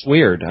 I know it's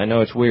weird. They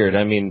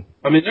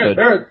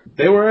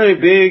were a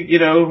big,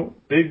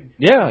 big.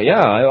 Yeah,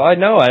 I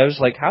know. I was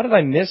like, how did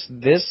I miss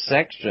this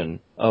section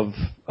of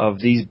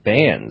these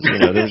bands?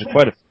 There's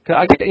quite a,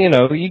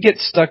 you get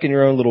stuck in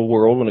your own little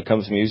world when it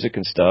comes to music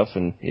and stuff,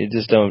 and you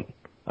just don't.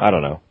 I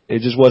don't know.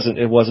 It just wasn't.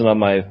 It wasn't on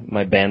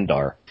my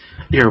bandar.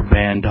 Your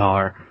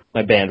Bandar.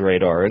 My band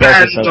radar. It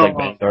also sounds like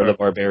Bandar the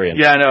Barbarian.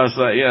 Yeah, I know. It's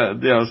like, yeah,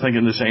 I was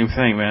thinking the same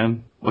thing,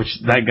 man. Which,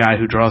 that guy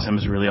who draws him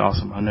is really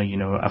awesome. I know you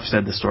know, I've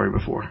said this story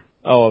before.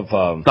 Oh, of,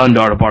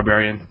 Thundar the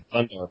Barbarian.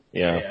 Thundar.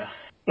 Yeah.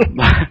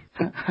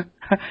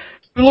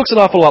 He looks an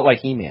awful lot like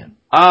He-Man.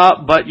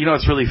 But, you know,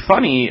 what's really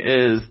funny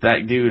is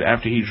that dude,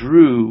 after he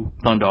drew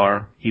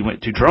Thundar, he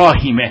went to draw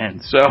He-Man.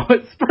 So,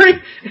 it's pretty...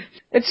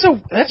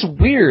 That's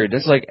weird.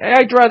 It's like, hey,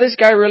 I draw this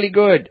guy really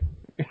good.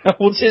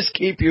 We'll just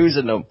keep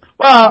using them.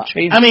 Well,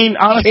 I mean,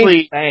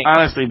 honestly,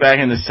 back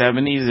in the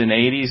 70s and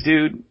 80s,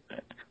 dude,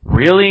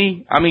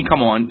 really? I mean,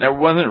 come on. There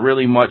wasn't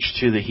really much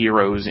to the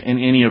heroes in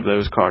any of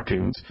those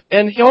cartoons.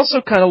 And he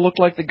also kind of looked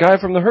like the guy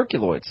from the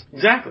Herculoids.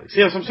 Exactly.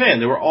 See, that's what I'm saying.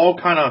 They were all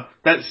kind of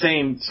that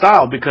same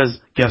style because,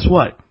 guess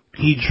what?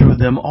 He drew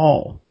them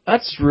all.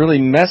 That's really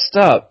messed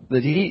up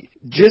that he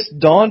just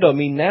dawned on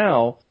me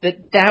now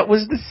that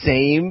was the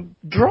same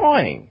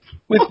drawing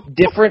with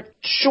different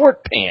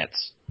short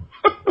pants.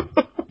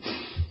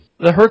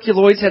 The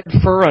Herculoids had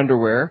fur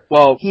underwear.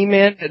 Well,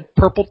 He-Man had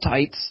purple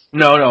tights.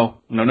 No.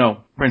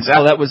 Prince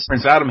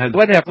Adam had...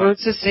 Whatever,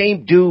 it's the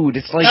same dude.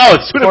 It's like... No,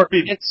 it's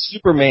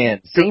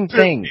Superman. Same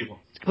thing.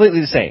 It's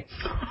completely the same.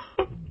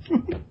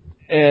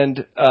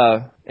 And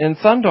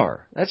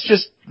Thundar. That's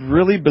just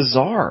really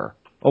bizarre.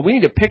 Well, I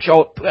need to picture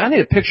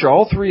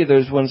all three of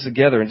those ones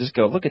together and just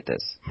go, look at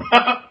this.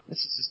 This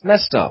is just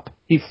messed up.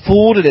 He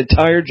fooled an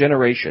entire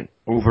generation.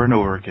 Over and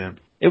over again.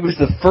 It was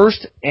the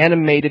first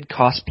animated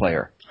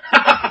cosplayer.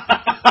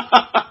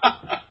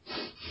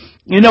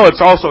 You know, it's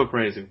also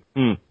crazy.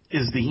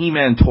 Is the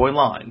He-Man toy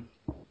line.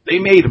 They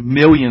made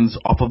millions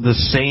off of the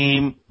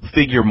same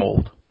figure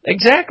mold.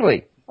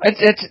 Exactly.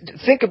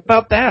 Think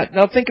about that.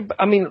 Now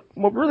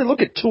really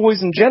look at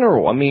toys in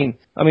general. I mean,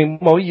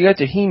 you got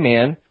the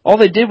He-Man. All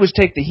they did was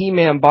take the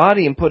He-Man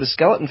body and put a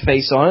skeleton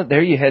face on it.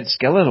 There you had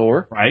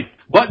Skeletor. Right.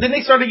 But then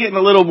they started getting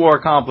a little more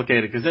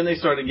complicated, because then they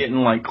started getting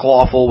like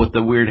Clawful with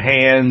the weird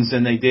hands,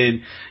 and they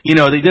did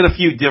a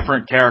few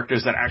different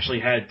characters that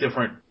actually had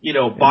different,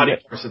 body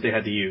parts that they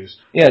had to use.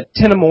 Yeah,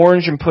 tint him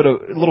orange and put a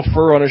little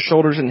fur on his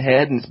shoulders and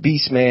head, and it's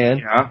Beastman.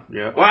 Yeah.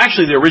 Well,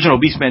 actually, the original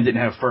Beastman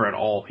didn't have fur at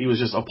all. He was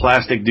just a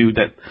plastic dude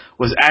that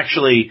was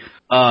actually,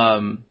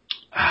 was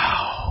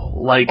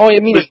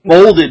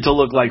molded to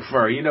look like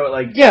fur,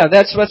 Yeah,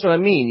 that's what I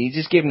mean. You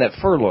just gave him that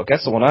fur look.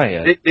 That's the one I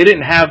had. They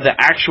didn't have the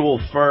actual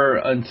fur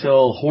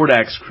until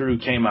Hordak's crew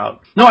came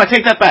out. No, I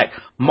take that back.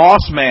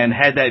 Mossman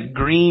had that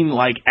green,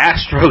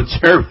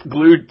 AstroTurf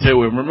glued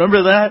to him.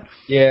 Remember that?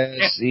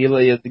 Yes. He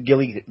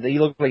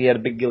looked like he had a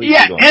big ghillie.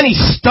 Yeah, and he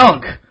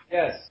stunk.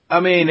 Yes.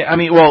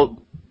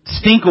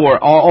 Stinkor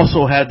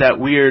also had that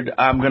weird,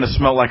 I'm gonna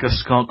smell like a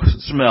skunk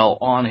smell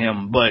on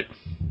him, but...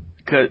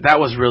 Cause that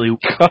was really,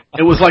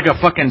 it was like a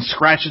fucking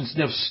scratch and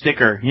sniff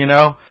sticker,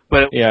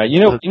 But yeah, you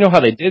know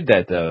how they did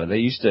that though. They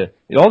used to,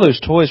 all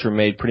those toys were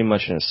made pretty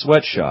much in a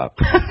sweatshop,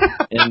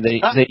 and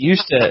they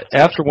used to,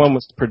 after one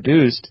was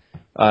produced,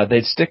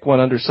 they'd stick one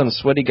under some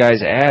sweaty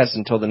guy's ass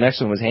until the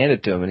next one was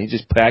handed to him, and he'd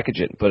just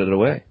package it and put it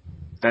away.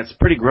 That's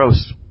pretty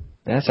gross.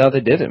 That's how they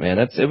did it, man.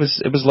 It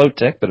was low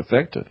tech but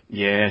effective.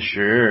 Yeah,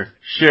 sure.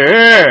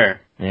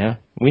 Yeah,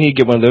 we need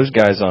to get one of those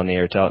guys on the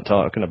air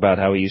talking about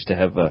how he used to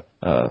have a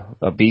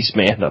beast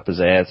man up his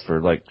ass for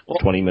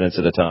 20 minutes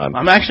at a time.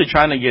 I'm actually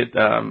trying to get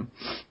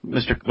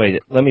Mr. Wait,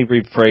 let me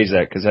rephrase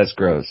that because that's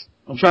gross.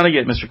 I'm trying to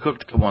get Mr. Cook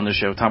to come on the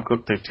show, Tom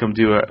Cook, to come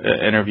do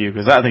an interview,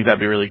 because I think that'd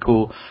be really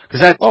cool.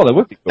 That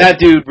would be cool. That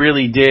dude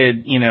really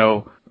did,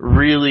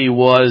 really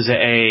was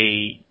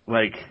a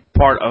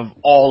part of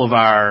all of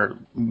our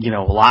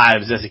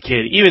lives as a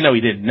kid, even though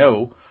he didn't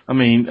know. I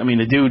mean,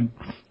 the dude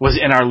was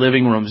in our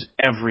living rooms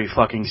every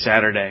fucking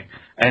Saturday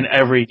and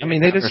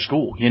after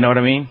school. You know what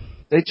I mean?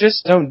 They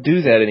just don't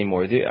do that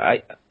anymore.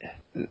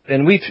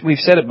 And we've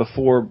said it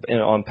before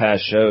on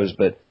past shows,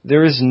 but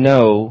there is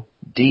no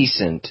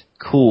decent,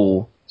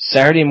 cool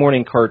Saturday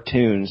morning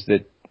cartoons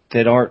that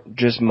aren't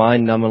just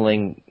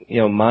mind-numbing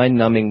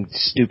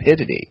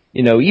stupidity.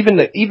 Even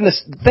the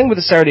thing with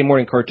the Saturday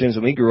morning cartoons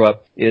when we grew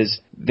up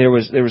is they were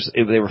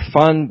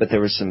fun, but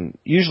there was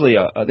usually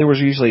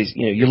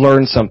you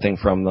learned something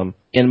from them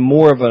in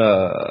more of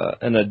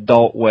an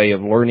adult way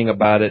of learning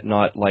about it,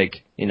 not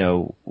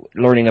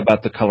learning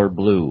about the color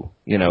blue.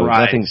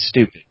 Right. Nothing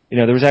stupid.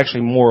 There was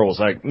actually morals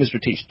like Mr.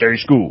 T, stay in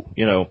school.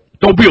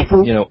 Don't be a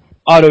fool.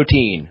 Auto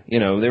Teen.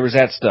 There was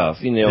that stuff.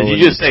 Did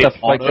you just say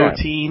Auto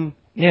Teen?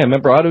 Yeah,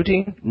 remember Auto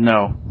Teen?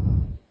 No.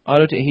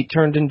 Auto Teen. He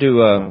turned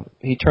into a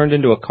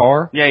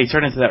car. Yeah, he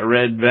turned into that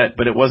red vet,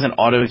 but it wasn't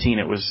Auto Teen.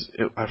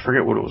 I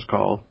forget what it was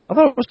called. I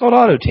thought it was called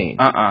Auto Teen.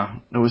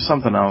 It was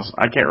something else.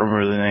 I can't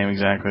remember the name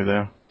exactly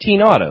though.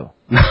 Teen Auto.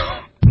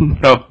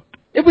 No.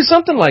 It was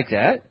something like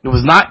that. It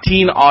was not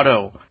Teen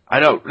Auto.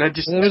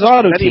 It was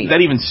Auto Teen.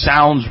 That even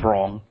sounds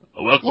wrong.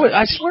 What,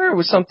 I swear it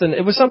was something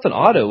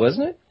Auto,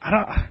 wasn't it?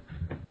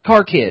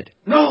 Car Kid.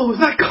 No, it's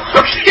not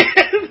Car Kid.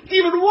 It's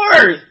even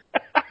worse.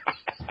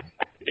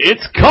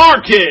 It's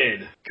Car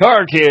Kid.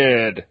 Car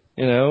Kid.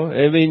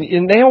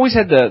 And they always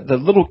had the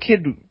little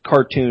kid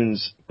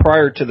cartoons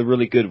prior to the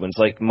really good ones,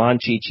 like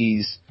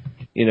Monchichis,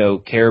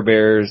 Care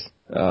Bears,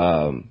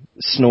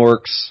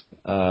 Snorks,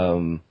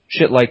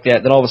 shit like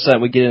that. Then all of a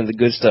sudden we get into the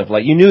good stuff.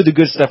 Like, you knew the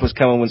good stuff was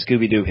coming when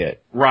Scooby-Doo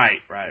hit. Right.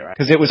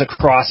 Because it was a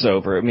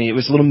crossover. I mean, it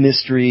was a little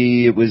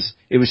mystery. It was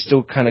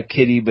still kind of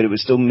kiddie, but it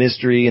was still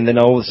mystery. And then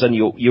all of a sudden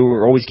you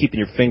were always keeping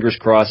your fingers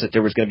crossed that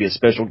there was going to be a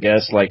special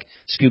guest, like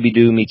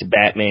Scooby-Doo meets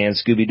Batman,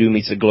 Scooby-Doo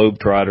meets the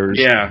Globetrotters.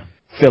 Yeah.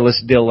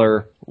 Phyllis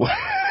Diller.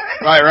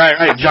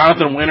 Right.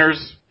 Jonathan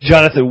Winters,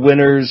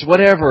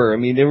 whatever. I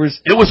mean, it was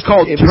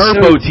called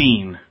Turbo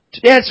Teen.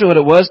 That's what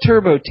it was,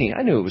 Turbo Teen.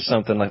 I knew it was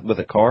something like with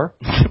a car.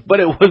 But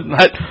it was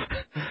not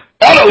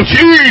Auto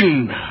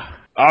Teen!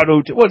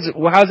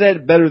 How's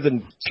that better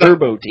than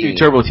Turbo Teen? Dude,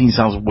 Turbo Teen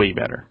sounds way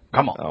better.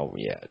 Come on. Oh,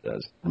 yeah, it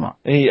does. Come on.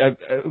 And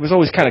it was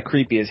always kind of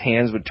creepy. His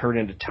hands would turn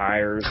into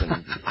tires,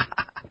 and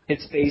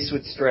his face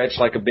would stretch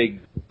like a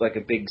big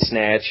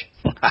snatch.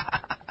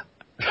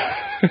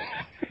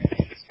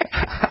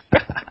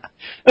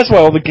 That's why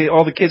all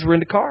the kids were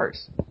into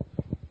cars.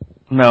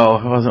 No,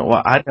 it wasn't.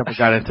 Well, I never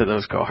got into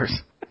those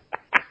cars.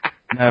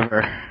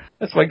 Never.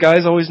 That's why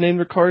guys always name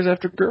their cars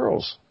after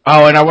girls.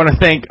 Oh, and I want to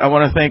thank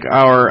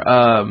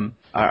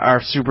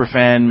our super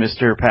fan,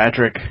 Mr.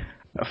 Patrick,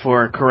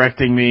 for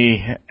correcting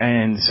me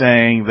and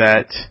saying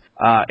that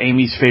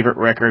Amy's favorite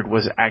record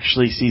was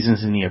actually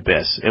Seasons in the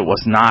Abyss. It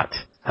was not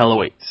Hell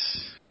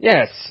Awaits.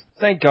 Yes,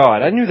 thank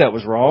God. I knew that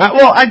was wrong.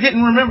 I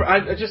didn't remember. I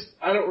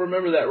don't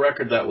remember that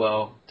record that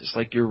well. Just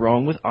like you're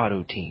wrong with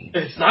Auto Teen.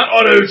 It's not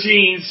Auto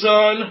Teen,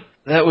 son.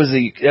 That was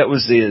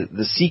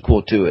the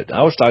sequel to it.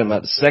 I was talking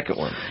about the second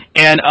one.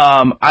 And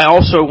I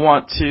also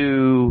want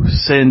to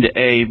send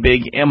a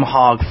big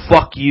M-Hog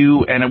fuck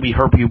you, and we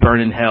hope you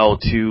burn in hell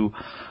to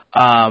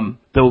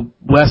the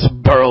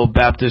Westboro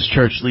Baptist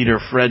Church leader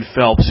Fred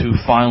Phelps, who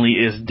finally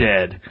is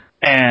dead.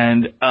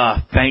 And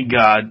thank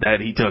God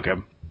that he took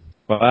him.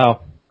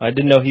 Wow. I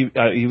didn't know I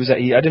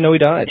didn't know he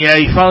died. Yeah,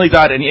 he finally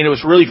died, and it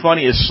was really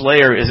funny. Is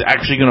Slayer is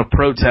actually going to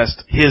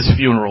protest his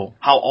funeral.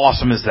 How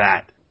awesome is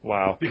that?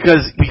 Wow.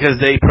 Because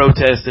they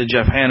protested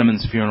Jeff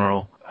Hanneman's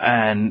funeral,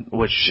 and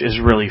which is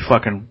really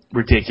fucking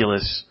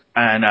ridiculous.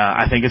 And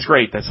I think it's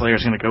great that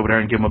Slayer's going to go over there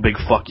and give him a big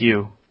fuck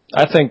you.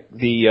 I think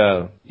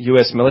the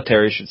U.S.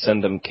 military should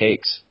send them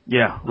cakes.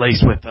 Yeah,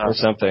 laced with or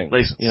something.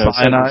 Laced with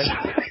cyanide.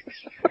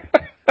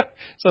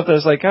 Something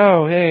that's like,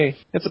 oh, hey,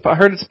 I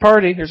heard it's a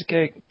party. Here's a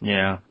cake.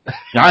 Yeah.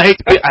 I hate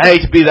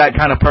to be that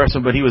kind of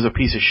person, but he was a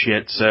piece of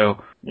shit.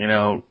 So,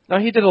 No,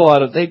 he did a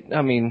lot of. They did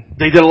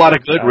a lot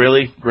of good.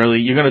 Really.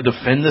 You're going to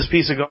defend this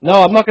piece of garbage?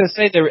 No, I'm not going to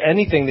say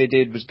anything they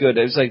did was good.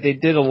 It was like they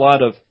did a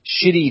lot of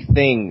shitty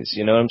things.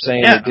 You know what I'm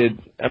saying? Yeah.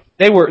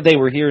 They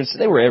were here.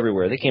 They were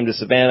everywhere. They came to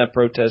Savannah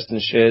protesting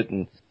shit,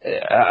 and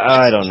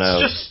I don't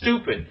know. It's just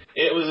stupid.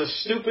 It was a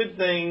stupid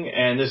thing,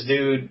 and this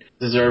dude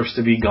deserves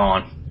to be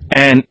gone.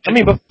 And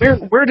but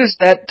where does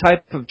that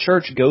type of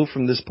church go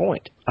from this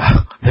point?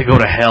 They go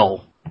to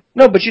hell.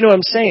 No, but you know what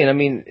I'm saying. I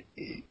mean,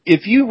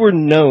 if you were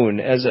known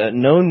as a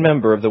known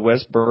member of the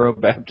Westboro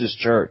Baptist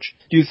Church,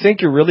 do you think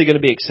you're really going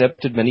to be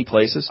accepted many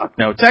places?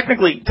 No,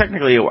 technically,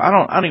 I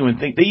don't even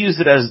think they used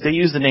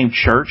the name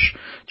church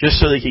just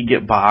so they could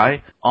get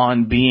by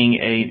on being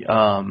a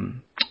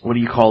what do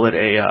you call it?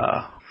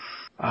 A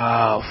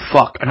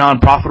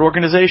nonprofit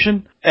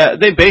organization.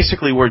 They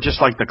basically were just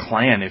like the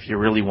Klan, if you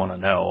really want to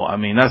know. I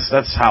mean,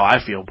 that's how I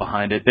feel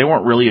behind it. They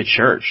weren't really a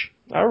church.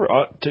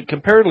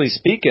 Comparatively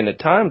speaking, at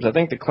times, I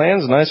think the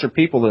Klan's nicer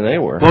people than they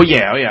were. Well,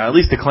 yeah. At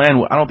least the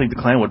Klan, I don't think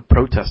the Klan would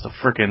protest a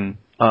frickin'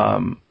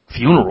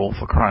 funeral,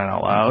 for crying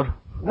out loud.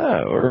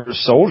 No, or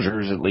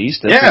soldiers at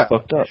least. That's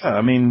fucked up. Yeah,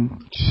 I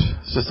mean,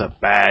 it's just a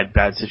bad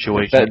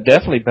situation.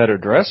 Definitely better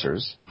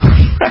dressers.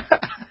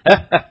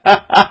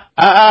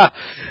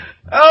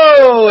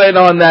 Oh, and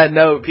on that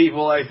note,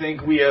 people, I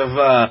think we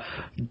have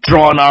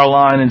drawn our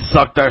line and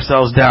sucked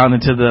ourselves down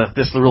into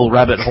this little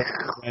rabbit hole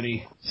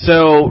already.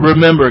 So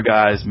remember,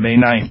 guys, May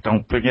 9th,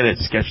 don't forget it.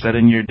 Sketch that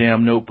in your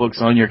damn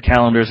notebooks, on your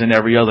calendars, and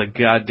every other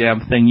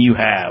goddamn thing you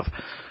have.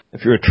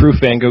 If you're a true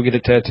fan, go get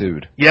it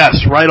tattooed.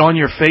 Yes, right on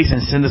your face,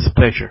 and send us a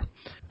picture.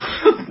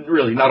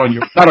 Really, not on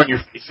your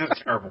face.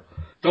 That's terrible.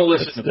 Don't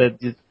listen to that.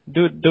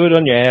 Do it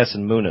on your ass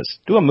and moon us.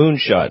 Do a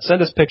moonshot.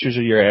 Send us pictures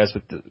of your ass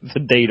with the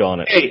date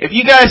on it. Hey, if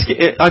you guys,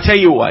 I'll tell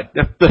you what.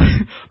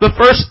 The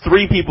first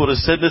 3 people to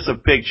send us a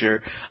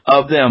picture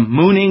of them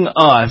mooning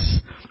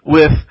us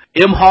with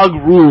M-Hog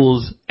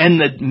rules and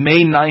the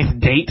May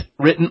 9th date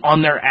written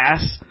on their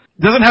ass.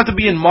 Doesn't have to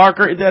be in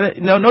marker.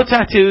 No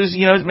tattoos.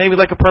 Maybe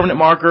like a permanent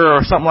marker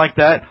or something like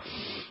that.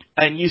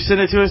 And you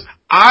send it to us.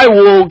 I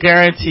will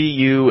guarantee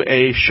you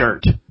a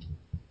shirt.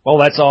 Oh,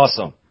 that's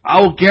awesome. I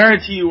will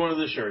guarantee you one of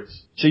the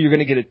shirts. So you're going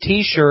to get a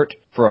T-shirt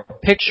for a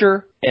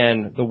picture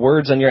and the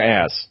words on your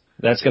ass.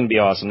 That's going to be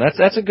awesome.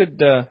 That's a good.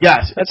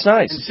 Yes, that's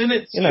nice. And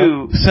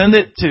send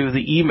it to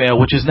the email,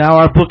 which is now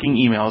our booking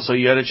email. So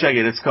you got to check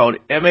it. It's called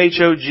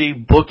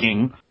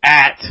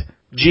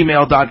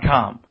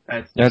mhogbooking@gmail.com.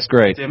 That's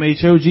great.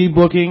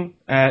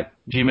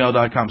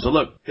 mhogbooking@gmail.com. So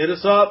look, hit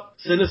us up,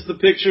 send us the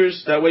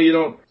pictures. That way you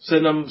don't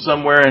send them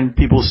somewhere and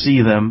people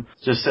see them.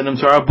 Just send them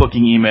to our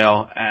booking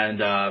email. And,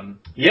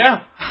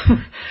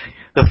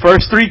 the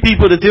first 3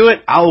 people to do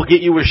it, I will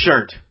get you a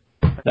shirt.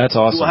 That's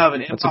awesome. We'll have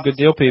That's a good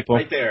deal, people.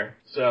 Right there.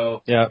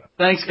 So, yeah.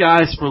 Thanks,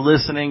 guys, for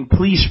listening.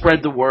 Please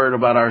spread the word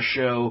about our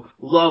show.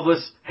 Love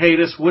us, hate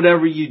us,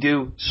 whatever you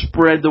do,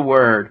 spread the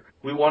word.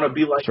 We want to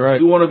be like,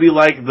 we want to be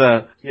like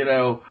the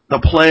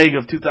plague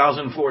of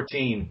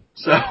 2014.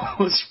 So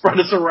spread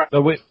us around.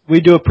 But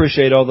we do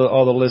appreciate all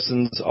the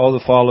listens, all the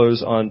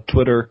follows on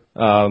Twitter.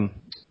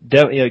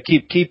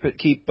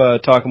 Keep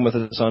talking with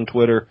us on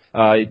Twitter.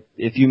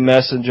 If you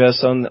message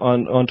us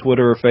on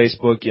Twitter or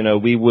Facebook,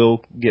 we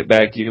will get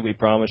back to you. We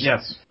promise.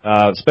 Yes.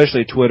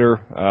 Especially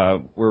Twitter.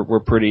 We're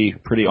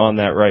pretty on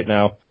that right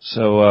now.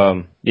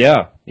 So,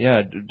 yeah.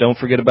 Don't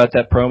forget about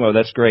that promo.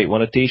 That's great.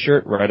 Want a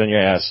t-shirt? Right on your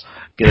ass.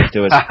 Get it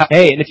to us.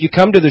 Hey, and if you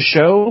come to the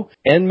show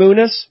and moon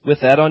us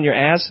with that on your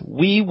ass,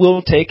 we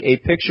will take a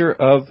picture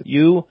of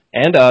you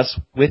and us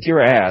with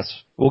your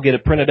ass. We'll get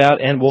it printed out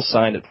and we'll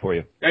sign it for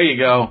you. There you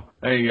go.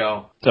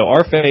 So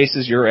our face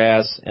is your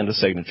ass and a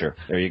signature.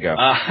 There you go.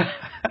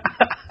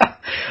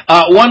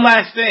 One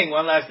last thing.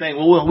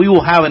 We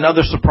will have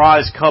another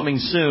surprise coming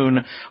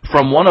soon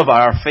from one of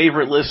our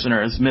favorite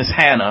listeners, Miss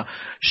Hannah.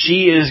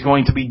 She is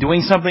going to be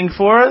doing something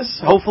for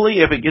us, hopefully,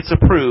 if it gets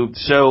approved.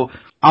 So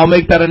I'll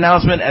make that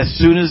announcement as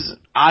soon as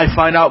I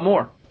find out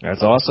more.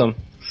 That's awesome.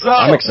 So,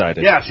 I'm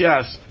excited.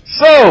 Yes.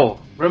 So,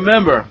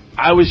 remember,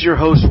 I was your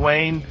host,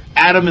 Wayne.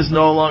 Adam is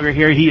no longer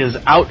here. He is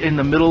out in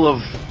the middle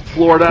of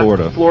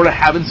Florida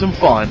having some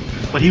fun.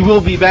 But he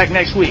will be back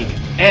next week.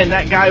 And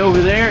that guy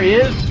over there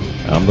is...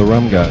 I'm the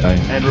rum guy.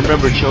 And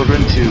remember,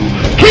 children, to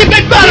keep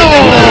it metal!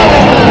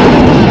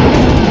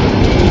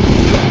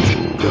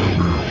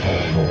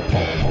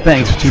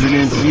 Thanks for tuning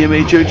in to the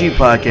MHOG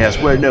podcast,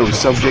 where no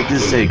subject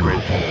is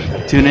sacred.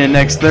 Tune in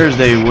next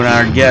Thursday when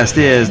our guest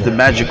is the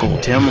magical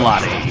Tim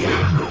Lottie.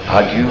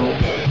 Adieu,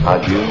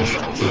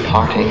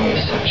 parting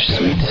is such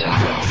sweet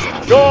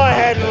sorrow. Go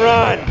ahead and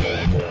run.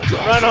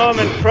 Run home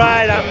and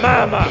cry to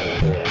mama.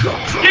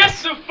 Get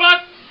the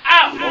fuck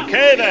out!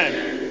 Okay then.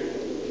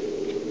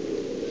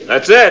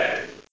 That's it.